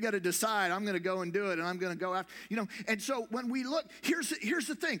to decide, I'm going to go and do it, and I'm going to go after, you know. And so when we look, here's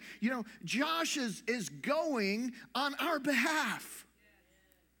the thing. You know, Josh is going on our behalf.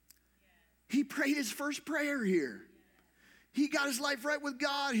 He prayed his first prayer here. He got his life right with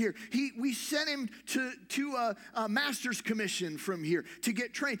God here. We sent him to a master's commission from here to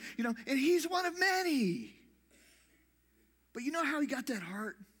get trained. You know, and he's one of many. But you know how he got that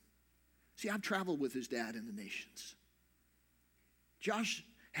heart? See, I've traveled with his dad in the nations. Josh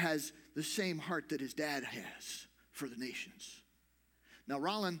has the same heart that his dad has for the nations. Now,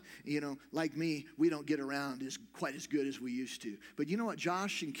 Rollin, you know, like me, we don't get around quite as good as we used to. But you know what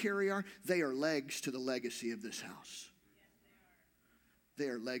Josh and Carrie are? They are legs to the legacy of this house. They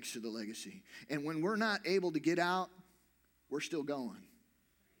are legs to the legacy. And when we're not able to get out, we're still going.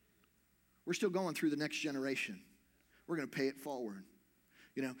 We're still going through the next generation. We're going to pay it forward.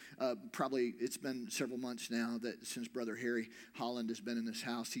 You know, probably it's been several months now that since Brother Harry Holland has been in this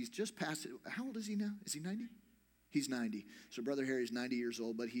house. He's just past it. How old is he now? Is he 90? He's 90. So Brother Harry's 90 years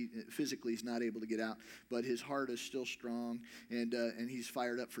old, but he physically is not able to get out. But his heart is still strong, and he's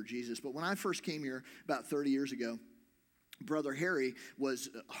fired up for Jesus. But when I first came here about 30 years ago, Brother Harry was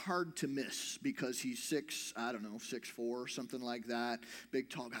hard to miss because he's 6'4", something like that. Big,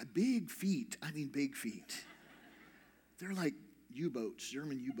 tall guy. Big feet. I mean, big feet. They're like U-boats,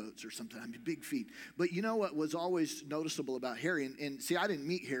 German U-boats or something. I mean, big feet. But you know what was always noticeable about Harry? And see, I didn't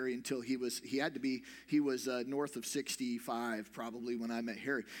meet Harry until he was north of 65 probably when I met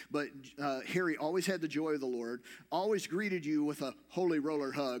Harry. But Harry always had the joy of the Lord, always greeted you with a holy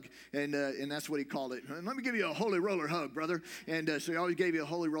roller hug, and that's what he called it. Let me give you a holy roller hug, brother. And so he always gave you a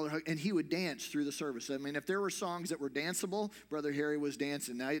holy roller hug, and he would dance through the service. I mean, if there were songs that were danceable, Brother Harry was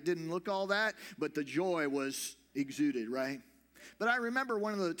dancing. Now, it didn't look all that, but the joy was exuded, right? But I remember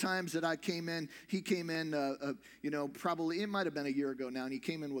one of the times that he came in, probably, it might have been a year ago now, and he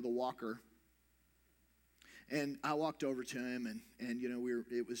came in with a walker. And I walked over to him, and you know,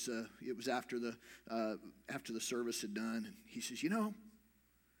 it was after the service had done, and he says,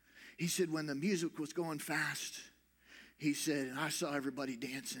 he said, when the music was going fast, he said, and I saw everybody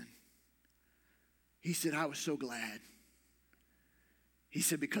dancing. He said, I was so glad. He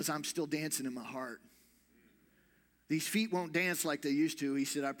said, because I'm still dancing in my heart. These feet won't dance like they used to. He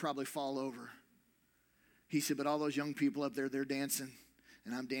said, I'd probably fall over. He said, but all those young people up there, they're dancing,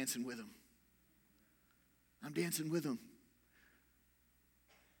 and I'm dancing with them. I'm dancing with them.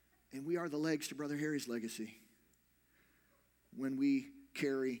 And we are the legs to Brother Harry's legacy. When we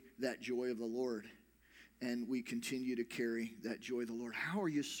carry that joy of the Lord, and we continue to carry that joy of the Lord. How are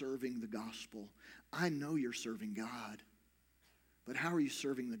you serving the gospel? I know you're serving God, but how are you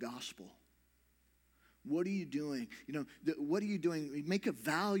serving the gospel? What are you doing? What are you doing? Make a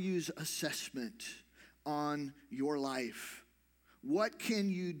values assessment on your life. What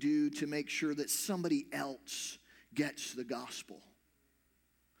can you do to make sure that somebody else gets the gospel?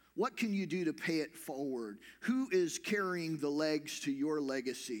 What can you do to pay it forward? Who is carrying the legs to your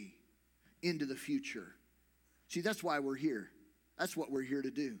legacy into the future? See, that's why we're here. That's what we're here to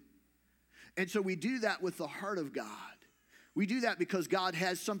do. And so we do that with the heart of God. We do that because God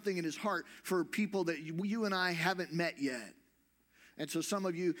has something in his heart for people that you and I haven't met yet. And so some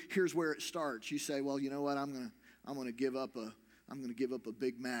of you, here's where it starts. You say, well, you know what? I'm going to give up a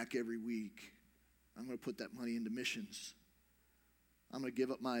Big Mac every week. I'm going to put that money into missions. I'm going to give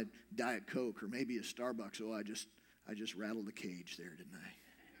up my Diet Coke or maybe a Starbucks. Oh, I just rattled the cage there, didn't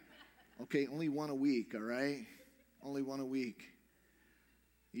I? Okay, only one a week, all right? Only one a week.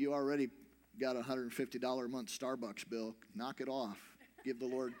 You already got a $150 a month Starbucks bill. Knock it off. Give the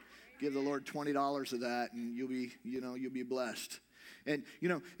Lord $20 of that, and you'll be blessed. And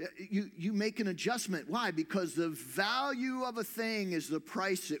you make an adjustment. Why? Because the value of a thing is the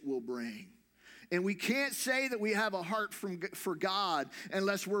price it will bring. And we can't say that we have a heart for God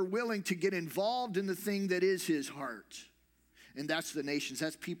unless we're willing to get involved in the thing that is his heart. And that's the nations.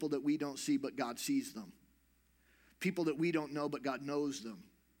 That's people that we don't see, but God sees them. People that we don't know, but God knows them.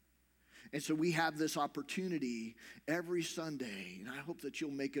 And so we have this opportunity every Sunday, and I hope that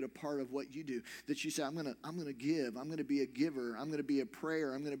you'll make it a part of what you do. That you say, I'm gonna give. I'm gonna be a giver. I'm gonna be a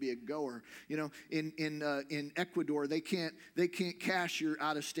prayer. I'm gonna be a goer. In Ecuador, they can't cash your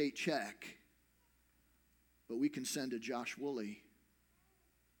out-of-state check, but we can send a Josh Woolley.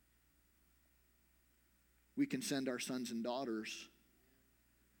 We can send our sons and daughters.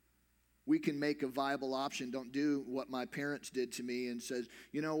 We can make a viable option. Don't do what my parents did to me and says,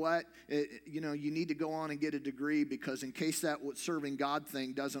 you know what, you need to go on and get a degree, because in case that serving God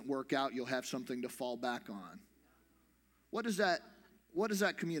thing doesn't work out, you'll have something to fall back on. What does that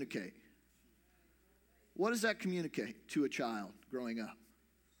communicate? What does that communicate to a child growing up?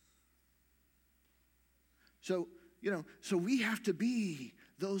 So we have to be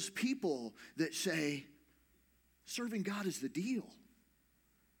those people that say, serving God is the deal.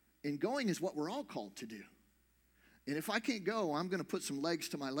 And going is what we're all called to do. And if I can't go, I'm going to put some legs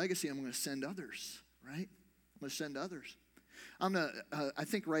to my legacy. I'm going to send others, right? I'm going to send others. I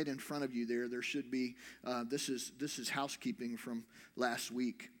think right in front of you there should be, this is housekeeping from last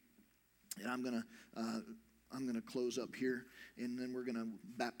week. And I'm going to close up here, and then we're going to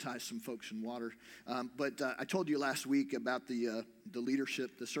baptize some folks in water. But I told you last week about the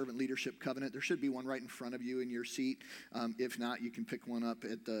leadership, the servant leadership covenant. There should be one right in front of you in your seat. If not, you can pick one up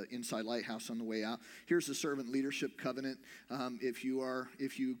at the Inside Lighthouse on the way out. Here's the servant leadership covenant. If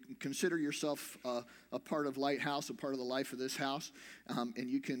you consider yourself a part of Lighthouse, a part of the life of this house, and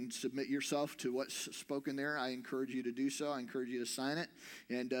you can submit yourself to what's spoken there, I encourage you to do so. I encourage you to sign it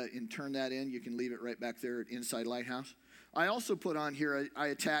and turn that in. You can leave it right back there at Inside Lighthouse. I also put on here, I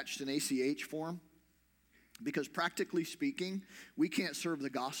attached an ACH form, because practically speaking, we can't serve the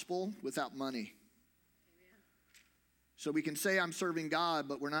gospel without money. So we can say I'm serving God,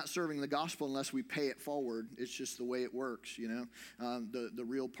 but we're not serving the gospel unless we pay it forward. It's just the way it works, the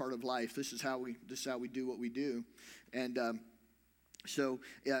real part of life. This is how we do what we do. And so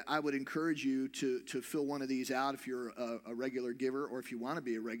I would encourage you to fill one of these out if you're a regular giver, or if you want to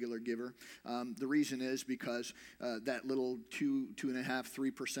be a regular giver. The reason is because that little 2.5%,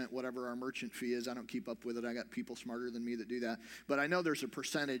 3%, whatever our merchant fee is, I don't keep up with it. I got people smarter than me that do that. But I know there's a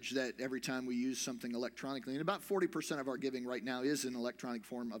percentage that every time we use something electronically, and about 40% of our giving right now is in electronic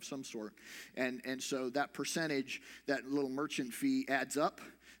form of some sort. And so that percentage, that little merchant fee adds up,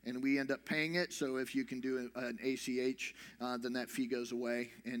 and we end up paying it. So if you can do an ACH, then that fee goes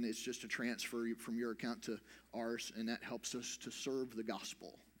away, and it's just a transfer from your account to ours, and that helps us to serve the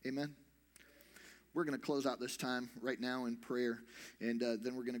gospel. Amen? We're going to close out this time right now in prayer, and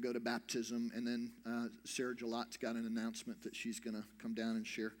then we're going to go to baptism, and then Sarah Jalot's got an announcement that she's going to come down and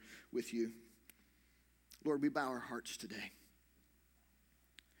share with you. Lord, we bow our hearts today.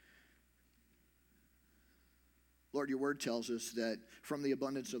 Lord, your word tells us that from the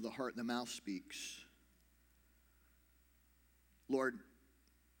abundance of the heart, the mouth speaks. Lord,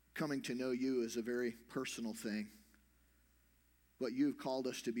 coming to know you is a very personal thing. But you've called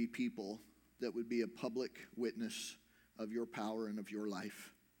us to be people that would be a public witness of your power and of your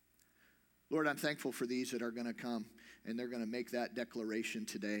life. Lord, I'm thankful for these that are going to come, and they're going to make that declaration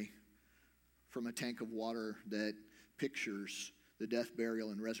today from a tank of water that pictures the death,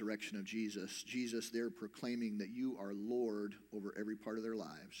 burial, and resurrection of Jesus. Jesus, they're proclaiming that you are Lord over every part of their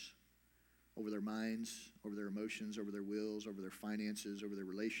lives, over their minds, over their emotions, over their wills, over their finances, over their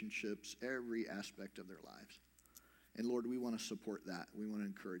relationships, every aspect of their lives. And Lord, we want to support that. We want to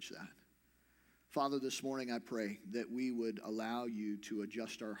encourage that. Father, this morning I pray that we would allow you to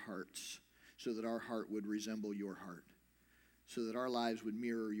adjust our hearts so that our heart would resemble your heart, so that our lives would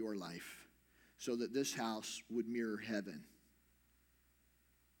mirror your life, so that this house would mirror heaven.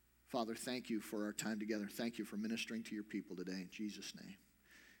 Father, thank you for our time together. Thank you for ministering to your people today. In Jesus' name,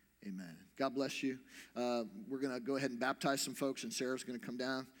 amen. God bless you. We're going to go ahead and baptize some folks, and Sarah's going to come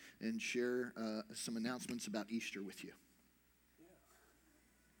down and share some announcements about Easter with you.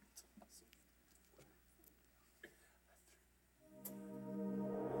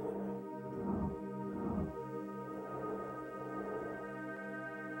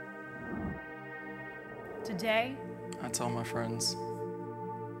 Today, I tell my friends,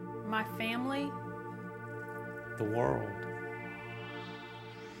 my family, the world,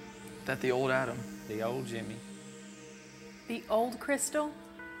 that the old Adam, the old Jimmy, the old Crystal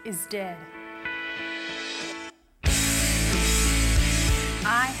is dead.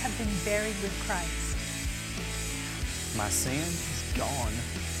 I have been buried with Christ. my sin is gone,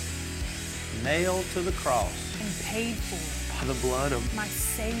 nailed to the cross and paid for by the blood of my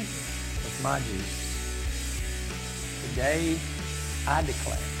Savior. with my Jesus. Today, I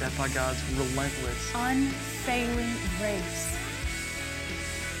declare that by God's relentless, unfailing grace,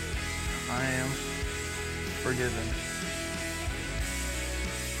 I am forgiven.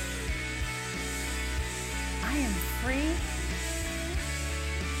 I am free.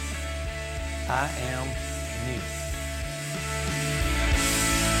 I am new.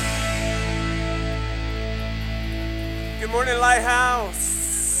 Good morning,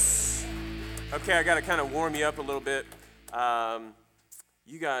 Lighthouse. Okay, I got to kind of warm you up a little bit.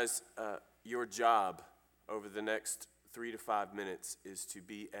 You guys, your job over the next 3 to 5 minutes is to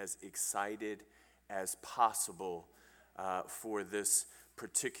be as excited as possible for this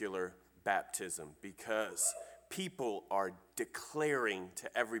particular baptism, because people are declaring to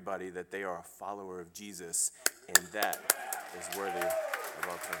everybody that they are a follower of Jesus, and that is worthy of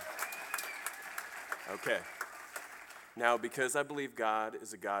all time. Okay. Now, because I believe God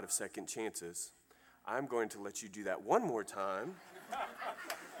is a God of second chances, I'm going to let you do that one more time.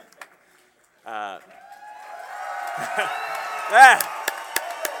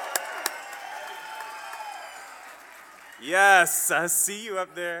 Yes, I see you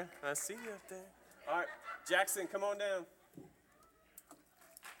up there. I see you up there. All right, Jackson, come on down.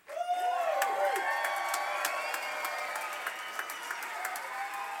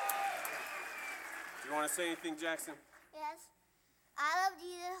 Do you want to say anything, Jackson? Yes. I love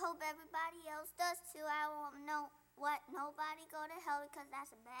Jesus. Hope everybody else does too. I won't know what nobody go to hell because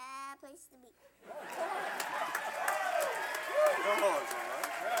that's a bad place to be. Come on, man.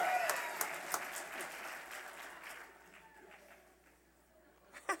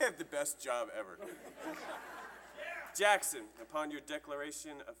 I have the best job ever. Jackson, upon your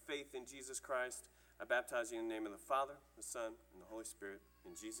declaration of faith in Jesus Christ, I baptize you in the name of the Father, the Son, and the Holy Spirit,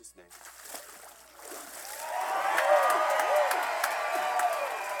 in Jesus' name.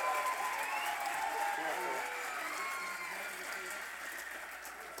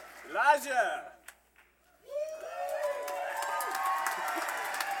 Elijah!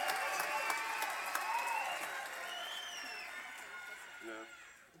 No.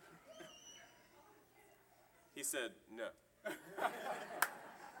 He said no.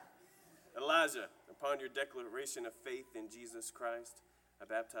 Elijah, upon your declaration of faith in Jesus Christ, I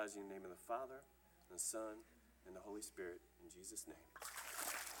baptize you in the name of the Father, the Son, and the Holy Spirit, in Jesus' name.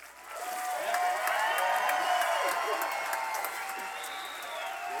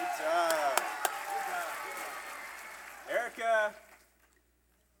 Good job. Erica.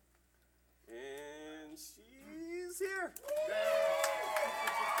 And she's here.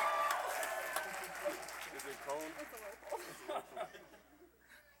 Is it cold?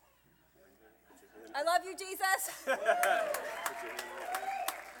 I love you, Jesus. Put your hand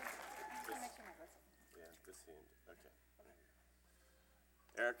right there. Yeah, this hand. Okay.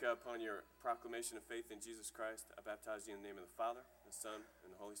 Erica, upon your proclamation of faith in Jesus Christ, I baptize you in the name of the Father, the Son,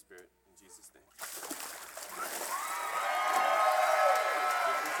 and the Holy Spirit, in Jesus' name.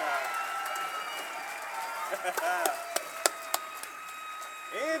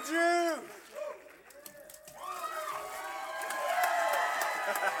 Andrew!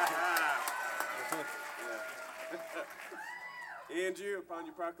 Andrew, upon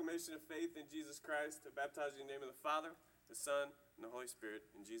your proclamation of faith in Jesus Christ, I baptize you in the name of the Father, the Son, and the Holy Spirit,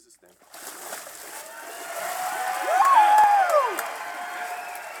 in Jesus' name.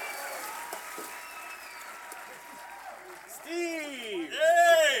 Steve!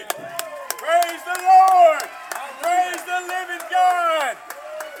 Yay! Praise the Lord! Praise the living God!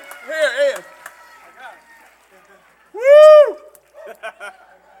 Here. Woo!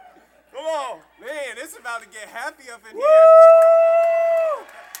 Come on. Man, it's about to get happy up in Woo! here.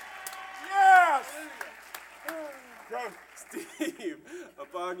 Yes! Steve,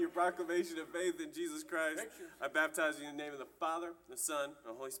 upon your proclamation of faith in Jesus Christ, I baptize you in the name of the Father, the Son, and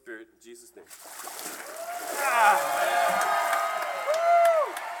the Holy Spirit, in Jesus' name.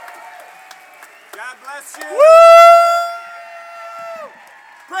 God bless you. Woo!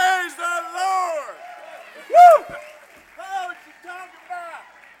 Praise the Lord! Woo! Oh, what you talking about?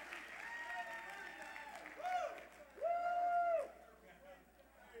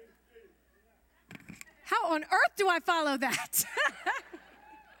 How on earth do I follow that?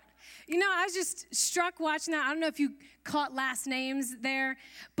 You know, I was just struck watching that. I don't know if you caught last names there,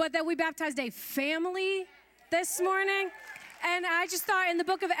 but that we baptized a family this morning. And I just thought in the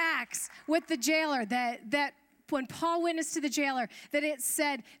book of Acts with the jailer that when Paul witnessed to the jailer, that it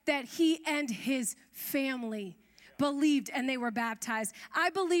said that he and his family believed and they were baptized. I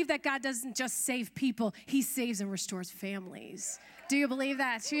believe that God doesn't just save people, he saves and restores families. Do you believe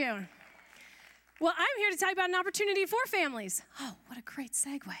that too? Well, I'm here to tell you about an opportunity for families. Oh, what a great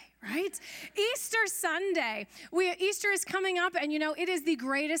segue, right? Easter Sunday. Easter is coming up, and you know, it is the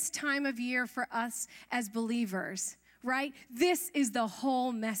greatest time of year for us as believers, right? This is the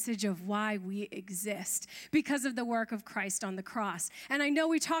whole message of why we exist, because of the work of Christ on the cross. And I know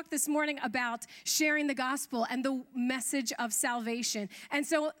we talked this morning about sharing the gospel and the message of salvation. And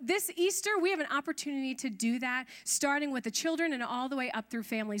so this Easter, we have an opportunity to do that, starting with the children and all the way up through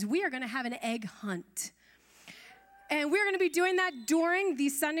families. We are going to have an egg hunt. And we're going to be doing that during the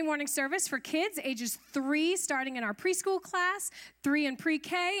Sunday morning service for kids ages 3, starting in our preschool class, 3 in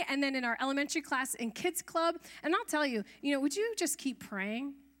pre-K, and then in our elementary class in Kids Club. And I'll tell you, would you just keep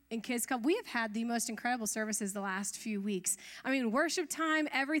praying in Kids Club? We have had the most incredible services the last few weeks. I mean, worship time,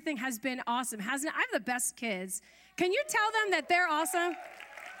 everything has been awesome, hasn't it? I have the best kids. Can you tell them that they're awesome?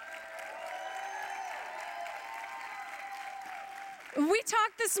 We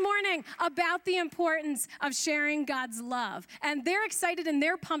talked this morning about the importance of sharing God's love, and they're excited and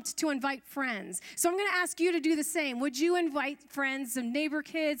they're pumped to invite friends. So I'm going to ask you to do the same. Would you invite friends, some neighbor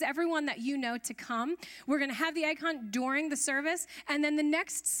kids, everyone that you know to come? We're going to have the egg hunt during the service, and then the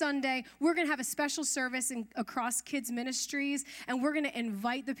next Sunday, we're going to have a special service across kids ministries, and we're going to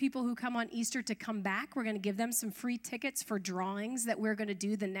invite the people who come on Easter to come back. We're going to give them some free tickets for drawings that we're going to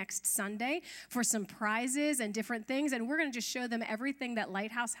do the next Sunday for some prizes and different things, and we're going to just show them everything that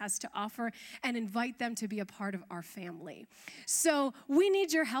Lighthouse has to offer and invite them to be a part of our family. So we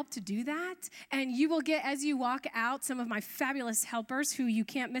need your help to do that. And you will get, as you walk out, some of my fabulous helpers who you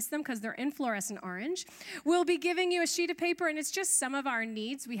can't miss them because they're in fluorescent orange. We'll be giving you a sheet of paper, and it's just some of our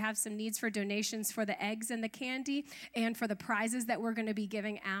needs. We have some needs for donations for the eggs and the candy and for the prizes that we're going to be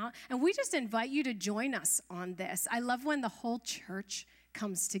giving out. And we just invite you to join us on this. I love when the whole church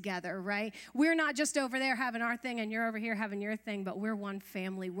comes together, right? We're not just over there having our thing and you're over here having your thing, but we're one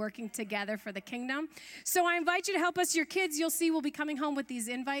family working together for the kingdom. So I invite you to help us. Your kids, you'll see, will be coming home with these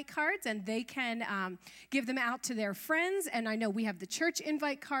invite cards, and they can give them out to their friends. And I know we have the church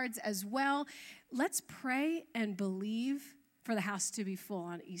invite cards as well. Let's pray and believe for the house to be full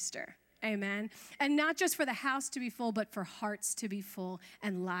on Easter. Amen. And not just for the house to be full, but for hearts to be full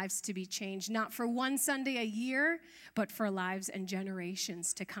and lives to be changed. Not for one Sunday a year, but for lives and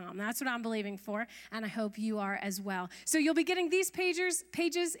generations to come. That's what I'm believing for, and I hope you are as well. So you'll be getting these pages.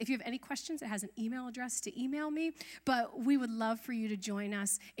 If you have any questions, it has an email address to email me. But we would love for you to join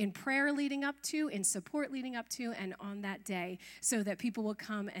us in prayer leading up to, in support leading up to, and on that day, so that people will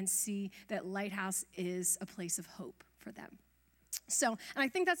come and see that Lighthouse is a place of hope for them. So, and I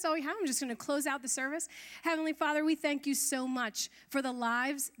think that's all we have. I'm just going to close out the service. Heavenly Father, we thank you so much for the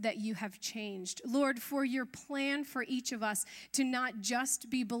lives that you have changed. Lord, for your plan for each of us to not just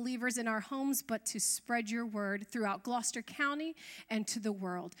be believers in our homes, but to spread your word throughout Gloucester County and to the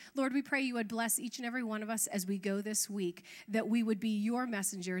world. Lord, we pray you would bless each and every one of us as we go this week, that we would be your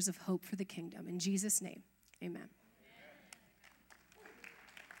messengers of hope for the kingdom. In Jesus' name, amen.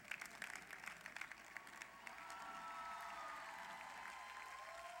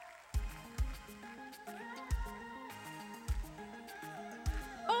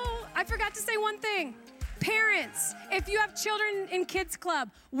 I forgot to say one thing. Parents, if you have children in Kids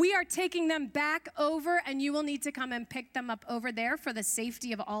Club, we are taking them back over, and you will need to come and pick them up over there for the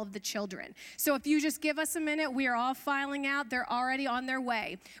safety of all of the children. So if you just give us a minute, we are all filing out. They're already on their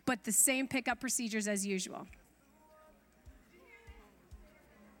way, but the same pickup procedures as usual.